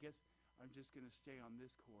that to be. I guess I'm just going to stay on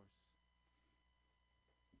this course.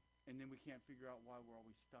 And then we can't figure out why we're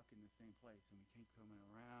always stuck in the same place. And we keep coming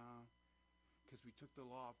around because we took the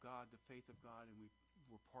law of God, the faith of God, and we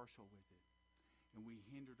were partial with it. And we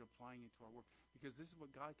hindered applying it to our work. Because this is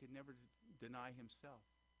what God could never deny himself.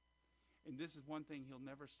 And this is one thing he'll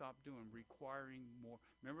never stop doing, requiring more.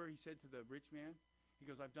 Remember he said to the rich man, he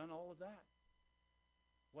goes, I've done all of that.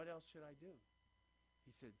 What else should I do?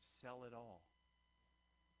 He said, sell it all.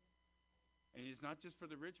 And it's not just for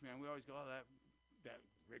the rich man. We always go, oh, that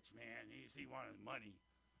rich man, he wanted money.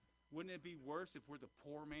 Wouldn't it be worse if we're the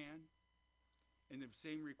poor man and the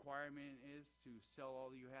same requirement is to sell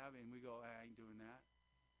all you have, and we go, I ain't doing that?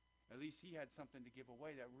 At least he had something to give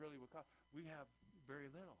away that really would cost. We have very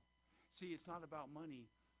little. See, it's not about money.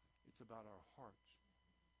 It's about our heart.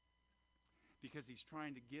 Because he's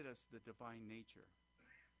trying to get us the divine nature.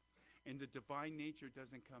 And the divine nature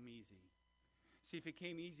doesn't come easy. See, if it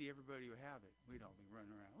came easy, everybody would have it. We'd all be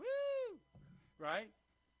running around. Woo! Right?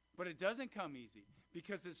 But it doesn't come easy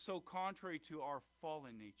because it's so contrary to our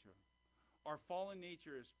fallen nature. Our fallen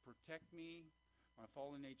nature is protect me. My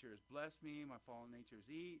fallen nature is bless me. My fallen nature is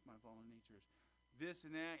eat. My fallen nature is this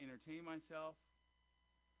and that, entertain myself.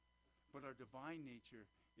 But our divine nature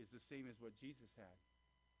is the same as what Jesus had.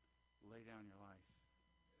 Lay down your life.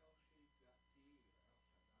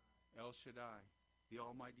 El Shaddai, the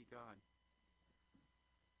Almighty God.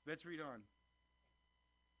 Let's read on.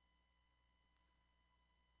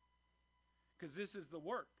 Because this is the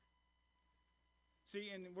work. See,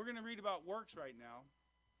 and we're going to read about works right now.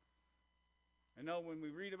 I know when we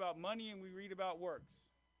read about money and we read about works,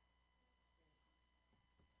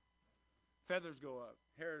 feathers go up,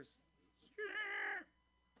 hairs,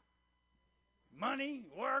 money,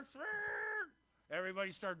 works,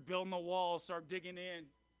 everybody start building the wall, start digging in.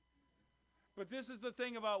 But this is the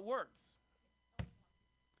thing about works.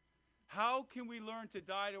 How can we learn to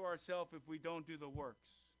die to ourselves if we don't do the works?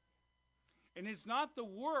 And it's not the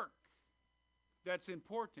work that's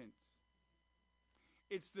important.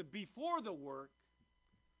 It's the before the work,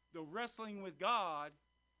 the wrestling with God,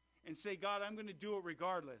 and say, God, I'm going to do it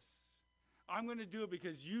regardless. I'm going to do it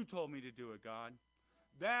because you told me to do it, God.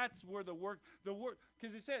 That's where the work,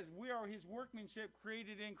 because it says we are his workmanship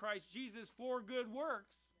created in Christ Jesus for good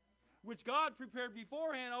works, which God prepared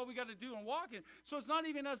beforehand. All we got to do and walk in. So it's not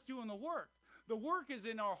even us doing the work. The work is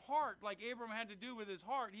in our heart, like Abram had to do with his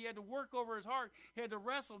heart. He had to work over his heart. He had to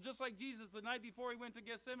wrestle, just like Jesus the night before he went to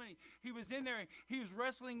Gethsemane. He was in there. He was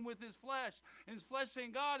wrestling with his flesh. And his flesh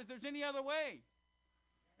saying, God, if there's any other way.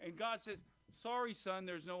 And God says, sorry, son,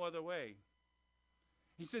 there's no other way.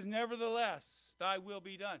 He says, nevertheless, thy will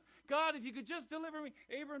be done. God, if you could just deliver me.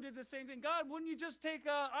 Abram did the same thing. God, wouldn't you just take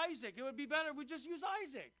Isaac? It would be better if we just use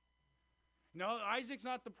Isaac. No, Isaac's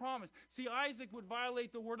not the promise. See, Isaac would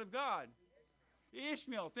violate the word of God.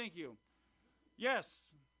 Ishmael, thank you. Yes,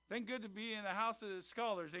 thank good to be in the house of the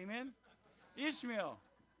scholars, amen? Ishmael,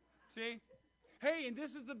 see? Hey, and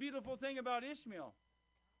this is the beautiful thing about Ishmael.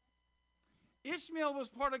 Ishmael was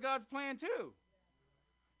part of God's plan too.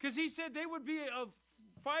 Because he said they would be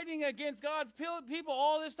fighting against God's people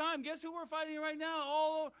all this time. Guess who we're fighting right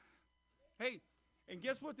now? Hey, and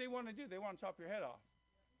guess what they want to do? They want to chop your head off.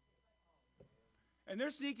 And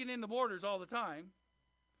they're sneaking in the borders all the time.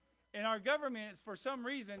 And our government, for some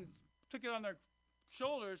reason, took it on their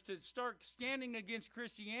shoulders to start standing against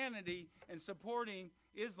Christianity and supporting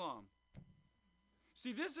Islam.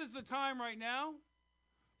 See, this is the time right now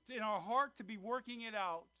in our heart to be working it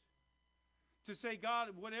out. To say, God,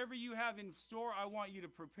 whatever you have in store, I want you to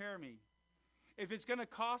prepare me. If it's going to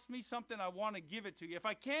cost me something, I want to give it to you. If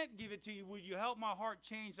I can't give it to you, would you help my heart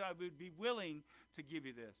change? I would be willing to give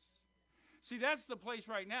you this. See, that's the place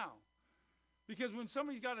right now. Because when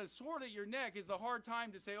somebody's got a sword at your neck, it's a hard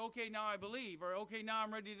time to say, okay, now I believe, or okay, now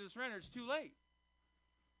I'm ready to surrender. It's too late.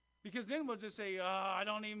 Because then we'll just say, I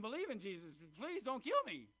don't even believe in Jesus. Please don't kill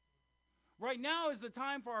me. Right now is the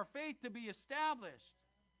time for our faith to be established.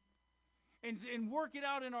 And work it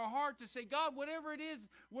out in our heart to say, God, whatever it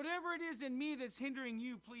is in me that's hindering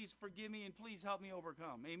you, please forgive me and please help me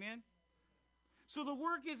overcome. Amen? So the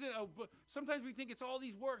work isn't, sometimes we think it's all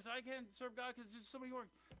these works. I can't serve God because there's so many work.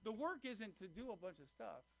 The work isn't to do a bunch of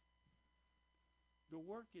stuff. The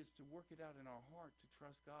work is to work it out in our heart, to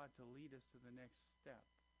trust God to lead us to the next step.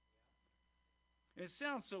 And it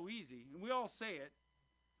sounds so easy, and we all say it,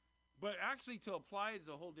 but actually to apply it is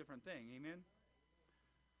a whole different thing. Amen?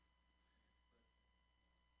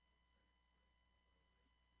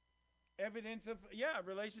 Evidence of,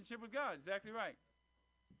 relationship with God. Exactly right.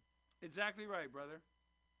 Exactly right, brother.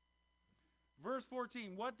 Verse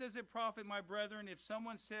 14, what does it profit, my brethren, if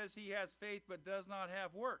someone says he has faith but does not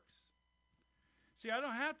have works? See, I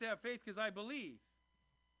don't have to have faith because I believe.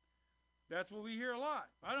 That's what we hear a lot.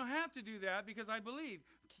 I don't have to do that because I believe.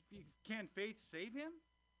 Can faith save him?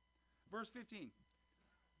 Verse 15.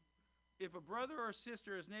 If a brother or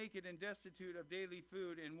sister is naked and destitute of daily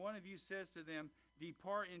food, and one of you says to them,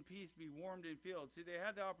 depart in peace, be warmed and filled. See, they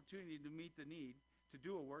had the opportunity to meet the need, to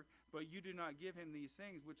do a work, but you do not give him these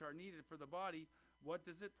things which are needed for the body. What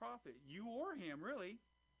does it profit? You or him, really.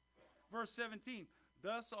 Verse 17.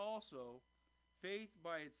 Thus also, faith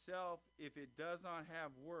by itself, if it does not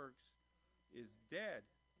have works, is dead.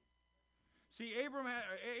 See,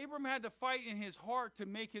 Abram had to fight in his heart to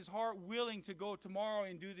make his heart willing to go tomorrow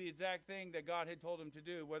and do the exact thing that God had told him to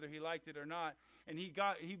do, whether he liked it or not. And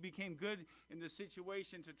he became good in the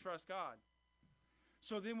situation to trust God.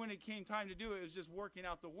 So then when it came time to do it, it was just working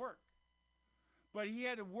out the work. But he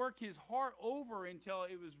had to work his heart over until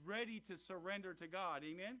it was ready to surrender to God.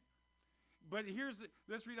 Amen? But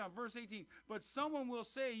let's read on verse 18. But someone will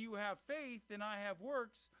say, you have faith and I have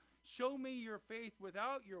works. Show me your faith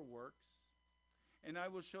without your works, and I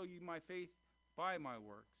will show you my faith by my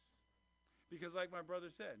works. Because like my brother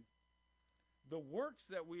said, the works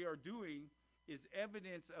that we are doing is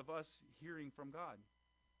evidence of us hearing from God.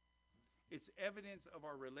 It's evidence of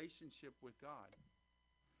our relationship with God.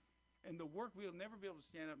 And the work, we'll never be able to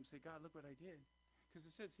stand up and say, God, look what I did. Because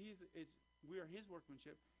it says we are his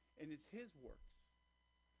workmanship, and it's his works.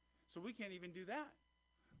 So we can't even do that.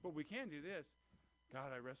 But we can do this.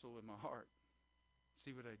 God, I wrestle with my heart.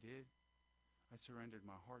 See what I did? I surrendered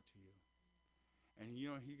my heart to you. And you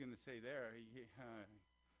know what he's going to say there?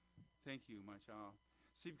 Thank you, my child.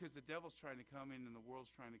 See, because the devil's trying to come in and the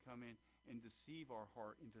world's trying to come in and deceive our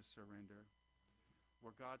heart into surrender,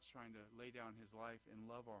 where God's trying to lay down his life and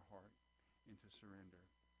love our heart into surrender.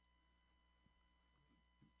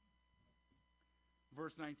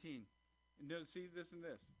 Verse 19. And see this and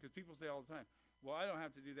this, because people say all the time, well, I don't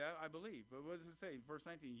have to do that. I believe. But what does it say? Verse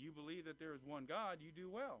 19, you believe that there is one God, you do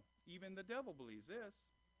well. Even the devil believes this.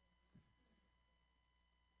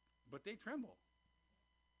 But they tremble.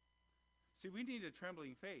 See, we need a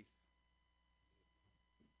trembling faith.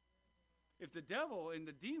 If the devil and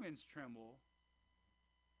the demons tremble,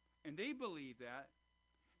 and they believe that,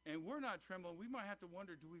 and we're not trembling, we might have to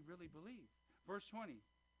wonder, do we really believe? Verse 20,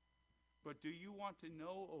 but do you want to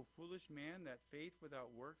know, O foolish man, that faith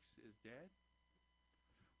without works is dead?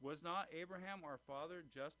 Was not Abraham our father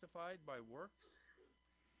justified by works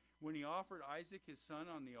when he offered Isaac his son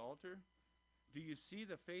on the altar? Do you see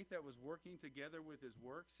the faith that was working together with his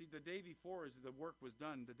works? See, the day before, the work was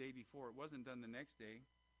done the day before. It wasn't done the next day.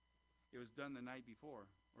 It was done the night before,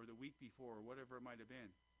 or the week before, or whatever it might have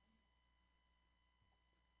been.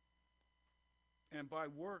 And by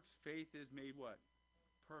works, faith is made what?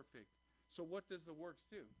 Perfect. So what does the works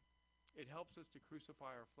do? It helps us to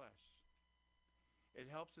crucify our flesh. It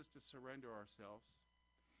helps us to surrender ourselves.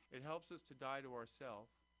 It helps us to die to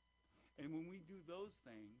ourselves. And when we do those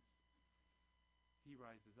things, he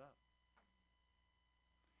rises up.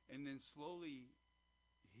 And then slowly,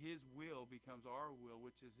 his will becomes our will,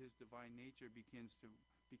 which is his divine nature, begins to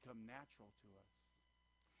become natural to us.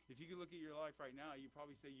 If you could look at your life right now, you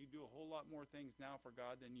probably say you do a whole lot more things now for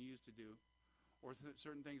God than you used to do. Or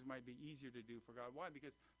certain things might be easier to do for God. Why?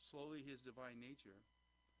 Because slowly his divine nature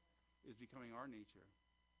is becoming our nature.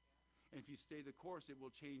 And if you stay the course, it will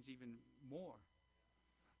change even more.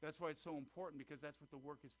 That's why it's so important, because that's what the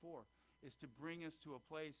work is for, is to bring us to a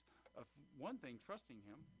place of, one thing, trusting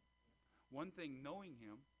him, one thing, knowing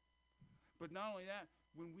him, but not only that,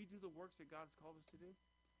 when we do the works that God has called us to do,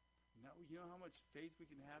 now, you know how much faith we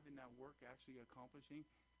can have in that work actually accomplishing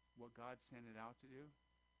what God sent it out to do?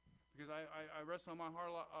 Because I wrestle on my heart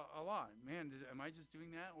a lot. Man, am I just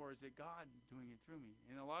doing that, or is it God doing it through me?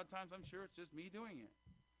 And a lot of times I'm sure it's just me doing it.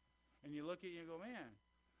 And you look at it and you go, man.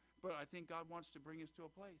 But I think God wants to bring us to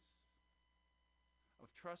a place of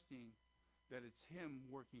trusting that it's him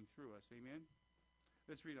working through us. Amen?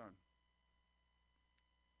 Let's read on.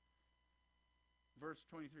 Verse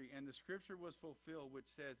 23, and the scripture was fulfilled, which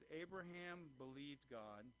says, Abraham believed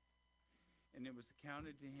God, and it was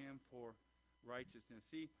accounted to him for righteousness.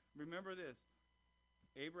 See, remember this.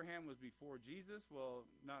 Abraham was before Jesus. Well,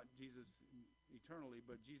 not Jesus eternally,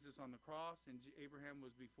 but Jesus on the cross. And Abraham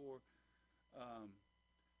was before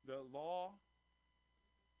the law.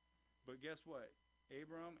 But guess what?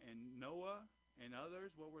 Abram and Noah and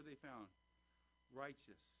others, what were they found?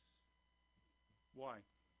 Righteous. Why?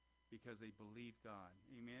 Because they believed God.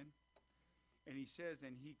 Amen? And he says,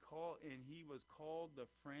 and he was called the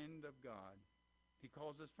friend of God. He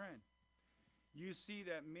calls us friend. You see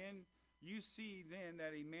then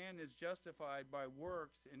that a man is justified by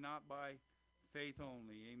works and not by faith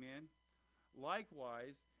only. Amen.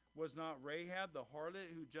 Likewise, was not Rahab the harlot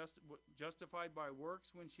who justified by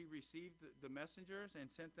works when she received the messengers and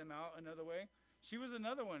sent them out another way? She was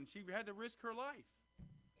another one. She had to risk her life.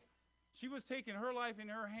 She was taking her life in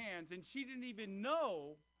her hands, and she didn't even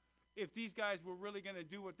know if these guys were really going to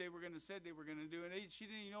do what they were going to say they were going to do. And she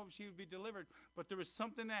didn't even know if she would be delivered. But there was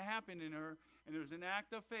something that happened in her, and there was an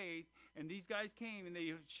act of faith. And these guys came, and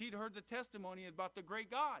she'd heard the testimony about the great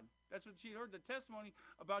God. That's what she'd heard, the testimony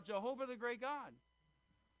about Jehovah, the great God.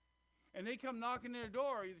 And they come knocking their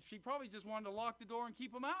door. She probably just wanted to lock the door and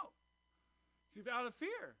keep them out. She's out of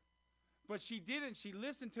fear. But she didn't. She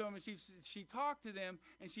listened to them, and she talked to them,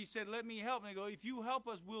 and she said, let me help. And they go, if you help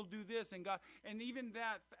us, we'll do this. And God, and even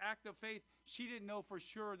that act of faith, she didn't know for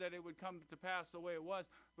sure that it would come to pass the way it was,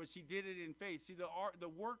 but she did it in faith. See, the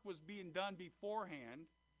work was being done beforehand,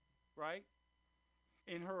 right?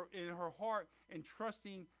 In her heart, and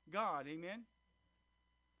trusting God. Amen?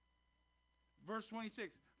 Verse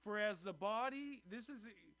 26, for as the body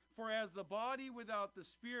without the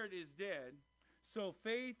spirit is dead, so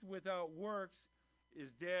faith without works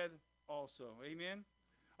is dead also. Amen?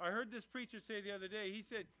 I heard this preacher say the other day, he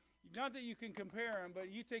said, not that you can compare them, but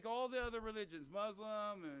you take all the other religions,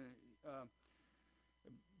 Muslim and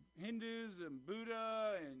Hindus and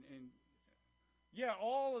Buddha and yeah,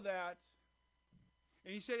 all of that.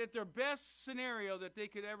 And he said at their best scenario that they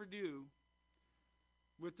could ever do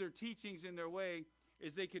with their teachings and their way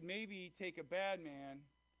is they could maybe take a bad man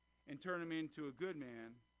and turn him into a good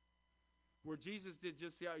man. Where Jesus did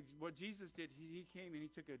what Jesus did, he came and he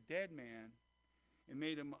took a dead man and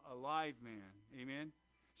made him a live man. Amen?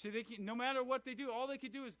 See, no matter what they do, all they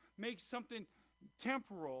could do is make something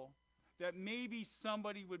temporal that maybe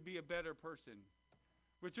somebody would be a better person.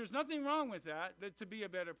 Which there's nothing wrong with that to be a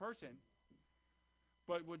better person.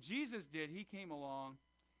 But what Jesus did, he came along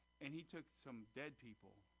and he took some dead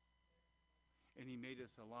people and he made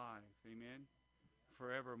us alive. Amen?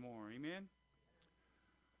 Forevermore. Amen?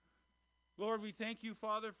 Lord, we thank you,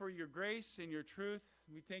 Father, for your grace and your truth.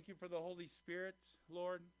 We thank you for the Holy Spirit,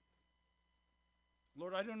 Lord.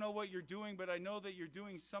 Lord, I don't know what you're doing, but I know that you're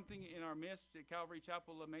doing something in our midst at Calvary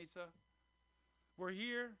Chapel La Mesa. We're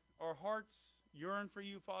here. Our hearts yearn for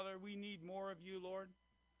you, Father. We need more of you, Lord.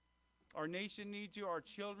 Our nation needs you. Our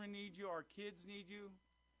children need you. Our kids need you.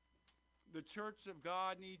 The church of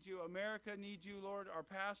God needs you. America needs you, Lord. Our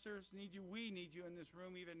pastors need you. We need you in this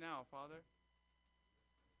room even now, Father.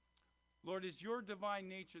 Lord, it's your divine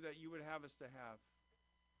nature that you would have us to have.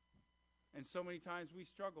 And so many times we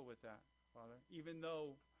struggle with that, Father, even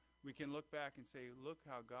though we can look back and say, look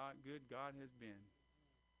how good God has been.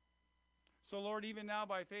 So, Lord, even now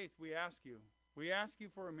by faith, we ask you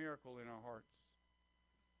for a miracle in our hearts.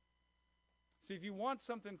 See, if you want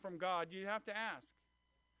something from God, you have to ask.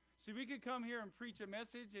 See, we could come here and preach a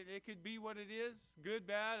message, and it could be what it is, good,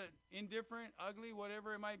 bad, indifferent, ugly,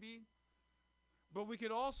 whatever it might be. But we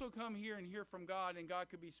could also come here and hear from God, and God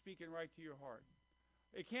could be speaking right to your heart.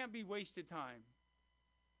 It can't be wasted time.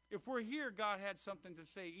 If we're here, God had something to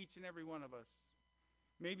say, each and every one of us.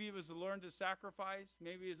 Maybe it was to learn to sacrifice.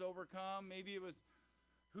 Maybe it was overcome. Maybe it was,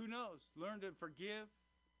 who knows, learn to forgive,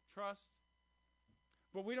 trust.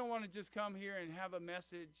 But we don't want to just come here and have a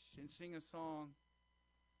message and sing a song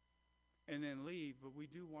and then leave. But we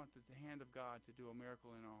do want the hand of God to do a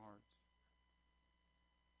miracle in our hearts.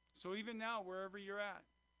 So even now, wherever you're at,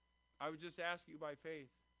 I would just ask you by faith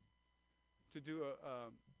to do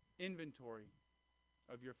an inventory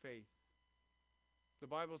of your faith. The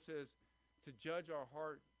Bible says to judge our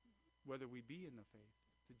heart whether we be in the faith,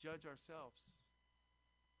 to judge ourselves.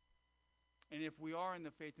 And if we are in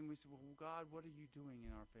the faith, then we say, well, God, what are you doing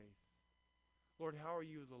in our faith? Lord, how are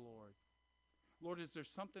you the Lord? Lord, is there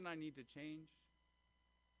something I need to change?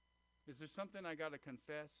 Is there something I got to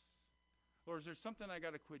confess? Lord, is there something I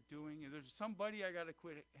got to quit doing? Is there somebody I got to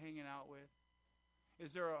quit hanging out with?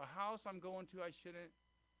 Is there a house I'm going to I shouldn't?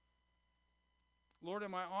 Lord,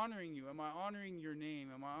 am I honoring you? Am I honoring your name?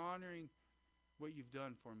 Am I honoring what you've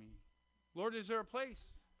done for me? Lord, is there a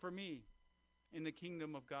place for me in the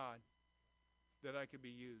kingdom of God that I could be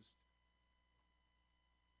used?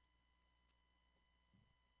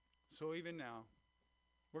 So even now,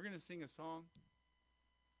 we're going to sing a song.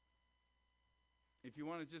 If you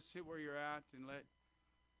want to just sit where you're at and let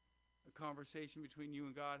a conversation between you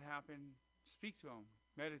and God happen, speak to him,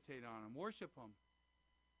 meditate on him, worship him.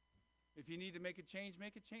 If you need to make a change,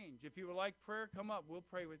 make a change. If you would like prayer, come up. We'll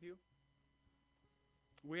pray with you.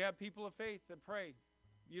 We have people of faith that pray.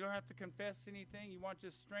 You don't have to confess anything. You want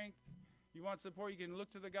just strength. You want support. You can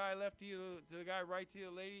look to the guy left to you, to the guy right to you,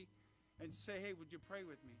 the lady, and say, hey, would you pray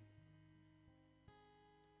with me?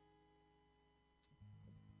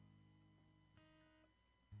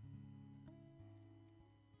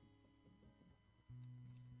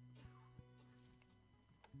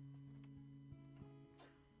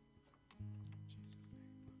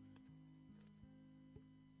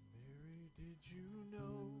 Did you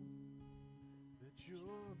know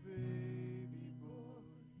your baby boy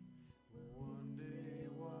will one day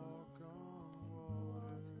walk on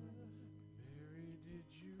water. Mary, did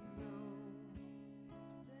you know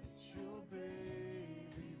that your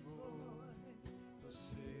baby boy will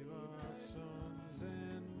save our sons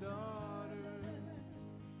and daughters?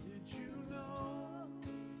 Did you know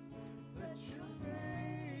that your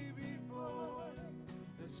baby boy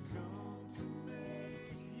has come to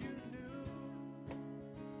make you new?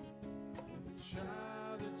 The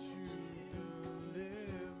child that you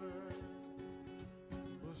deliver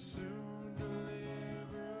will soon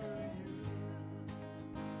deliver you.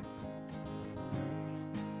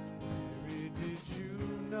 Mary, did you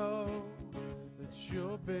know that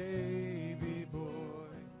your baby boy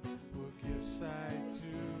will give sight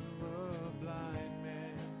to a blind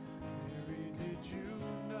man? Mary, did you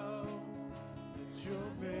know that your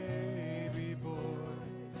baby boy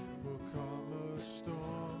will calm a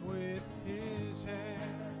storm with his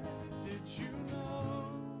hand? Did you know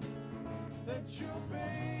that your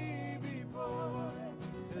baby boy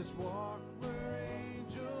has walked where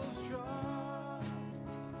angels trod?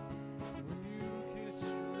 When you kiss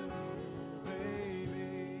your little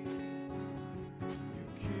baby, you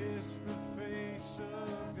kiss the face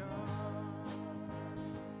of God.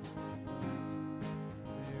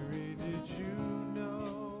 Mary, did you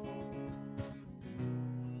know?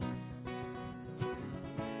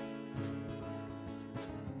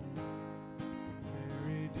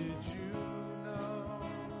 Mary, did you know?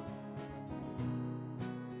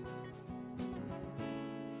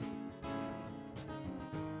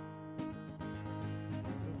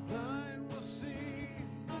 The blind will see,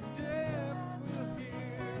 the deaf will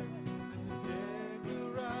hear, and the dead will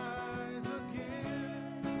rise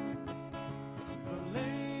again. The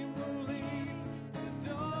lame will leap, the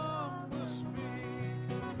dumb will speak,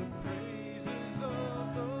 the praises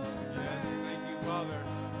of the Yes, Lamb. thank you, Father.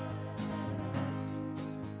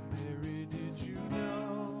 Mary, did you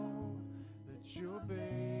know that your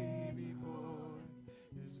baby boy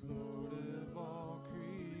is Lord of all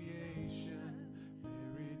creation?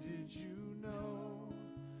 Mary, did you know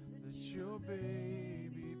that your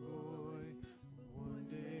baby boy will one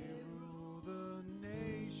day rule the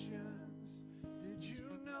nations? Did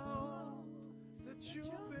you know that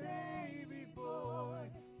your baby boy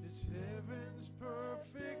is heaven's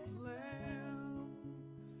perfect lamb?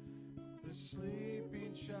 The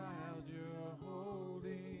sleeping child you're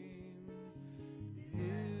holding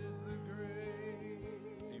is the great.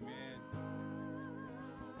 Amen.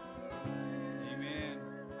 Amen.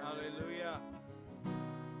 Hallelujah.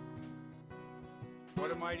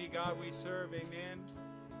 What a mighty God we serve. Amen.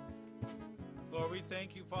 Lord, we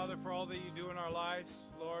thank you, Father, for all that you do in our lives.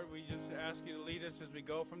 Lord, we just ask you to lead us as we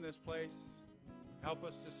go from this place. Help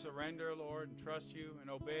us to surrender, Lord, and trust you and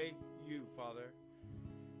obey you, Father.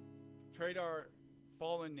 Trade our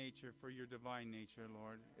fallen nature for your divine nature,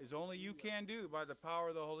 Lord, as only you can do by the power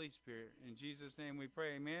of the Holy Spirit. In Jesus' name we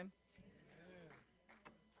pray, amen.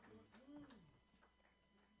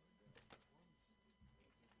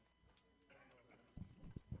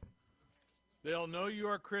 They'll know you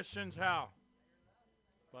are Christians how?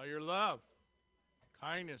 By your love,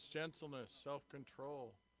 kindness, gentleness,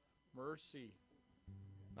 self-control, mercy,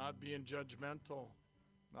 not being judgmental,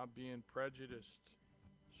 not being prejudiced,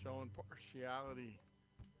 showing partiality,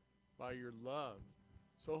 by your love.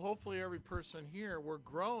 So hopefully every person here, we're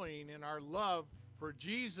growing in our love for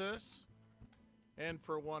Jesus and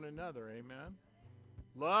for one another. Amen.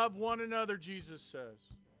 Love one another, Jesus says,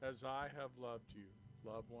 as I have loved you.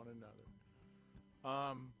 Love one another.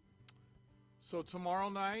 So tomorrow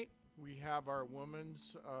night, we have our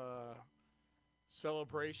women's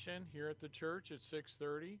celebration here at the church at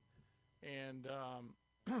 6:30. And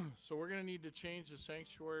so we're going to need to change the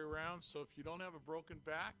sanctuary around. So if you don't have a broken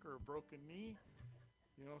back or a broken knee,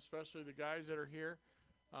 you know, especially the guys that are here,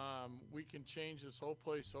 we can change this whole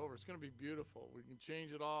place over. It's going to be beautiful. We can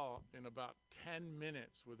change it all in about 10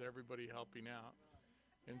 minutes with everybody helping out.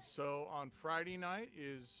 And so on Friday night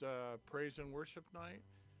is praise and worship night,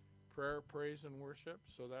 prayer, praise, and worship.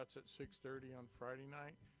 So that's at 6:30 on Friday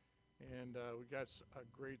night. And we got a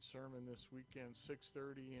great sermon this weekend,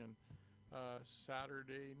 6:30 and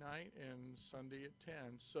Saturday night and Sunday at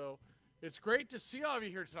 10. So it's great to see all of you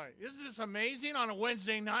here tonight. Isn't this amazing on a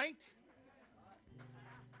Wednesday night?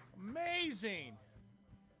 Amazing.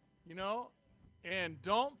 You know, and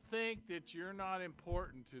don't think that you're not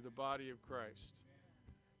important to the body of Christ.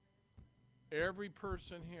 Every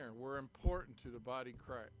person here, we're important to the body of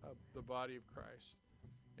Christ.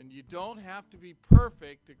 And you don't have to be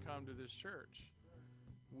perfect to come to this church.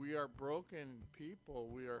 We are broken people.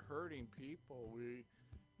 We are hurting people.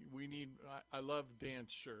 we need, I love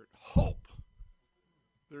Dan's shirt. Hope.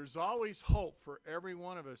 There's always hope for every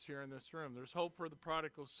one of us here in this room. There's hope for the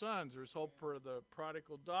prodigal sons. There's hope for the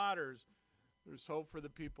prodigal daughters. There's hope for the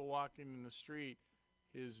people walking in the street.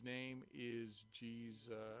 His name is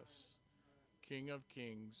Jesus, King of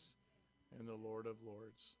Kings and the Lord of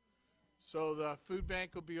Lords. So the food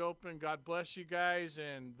bank will be open. God bless you guys,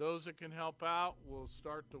 and those that can help out will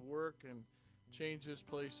start to work and change this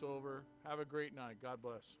place over. Have a great night. God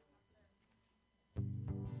bless.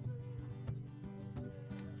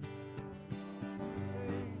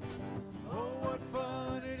 Oh, what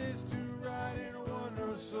fun it is to ride in a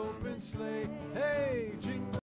one-horse open sleigh. Hey, jingle.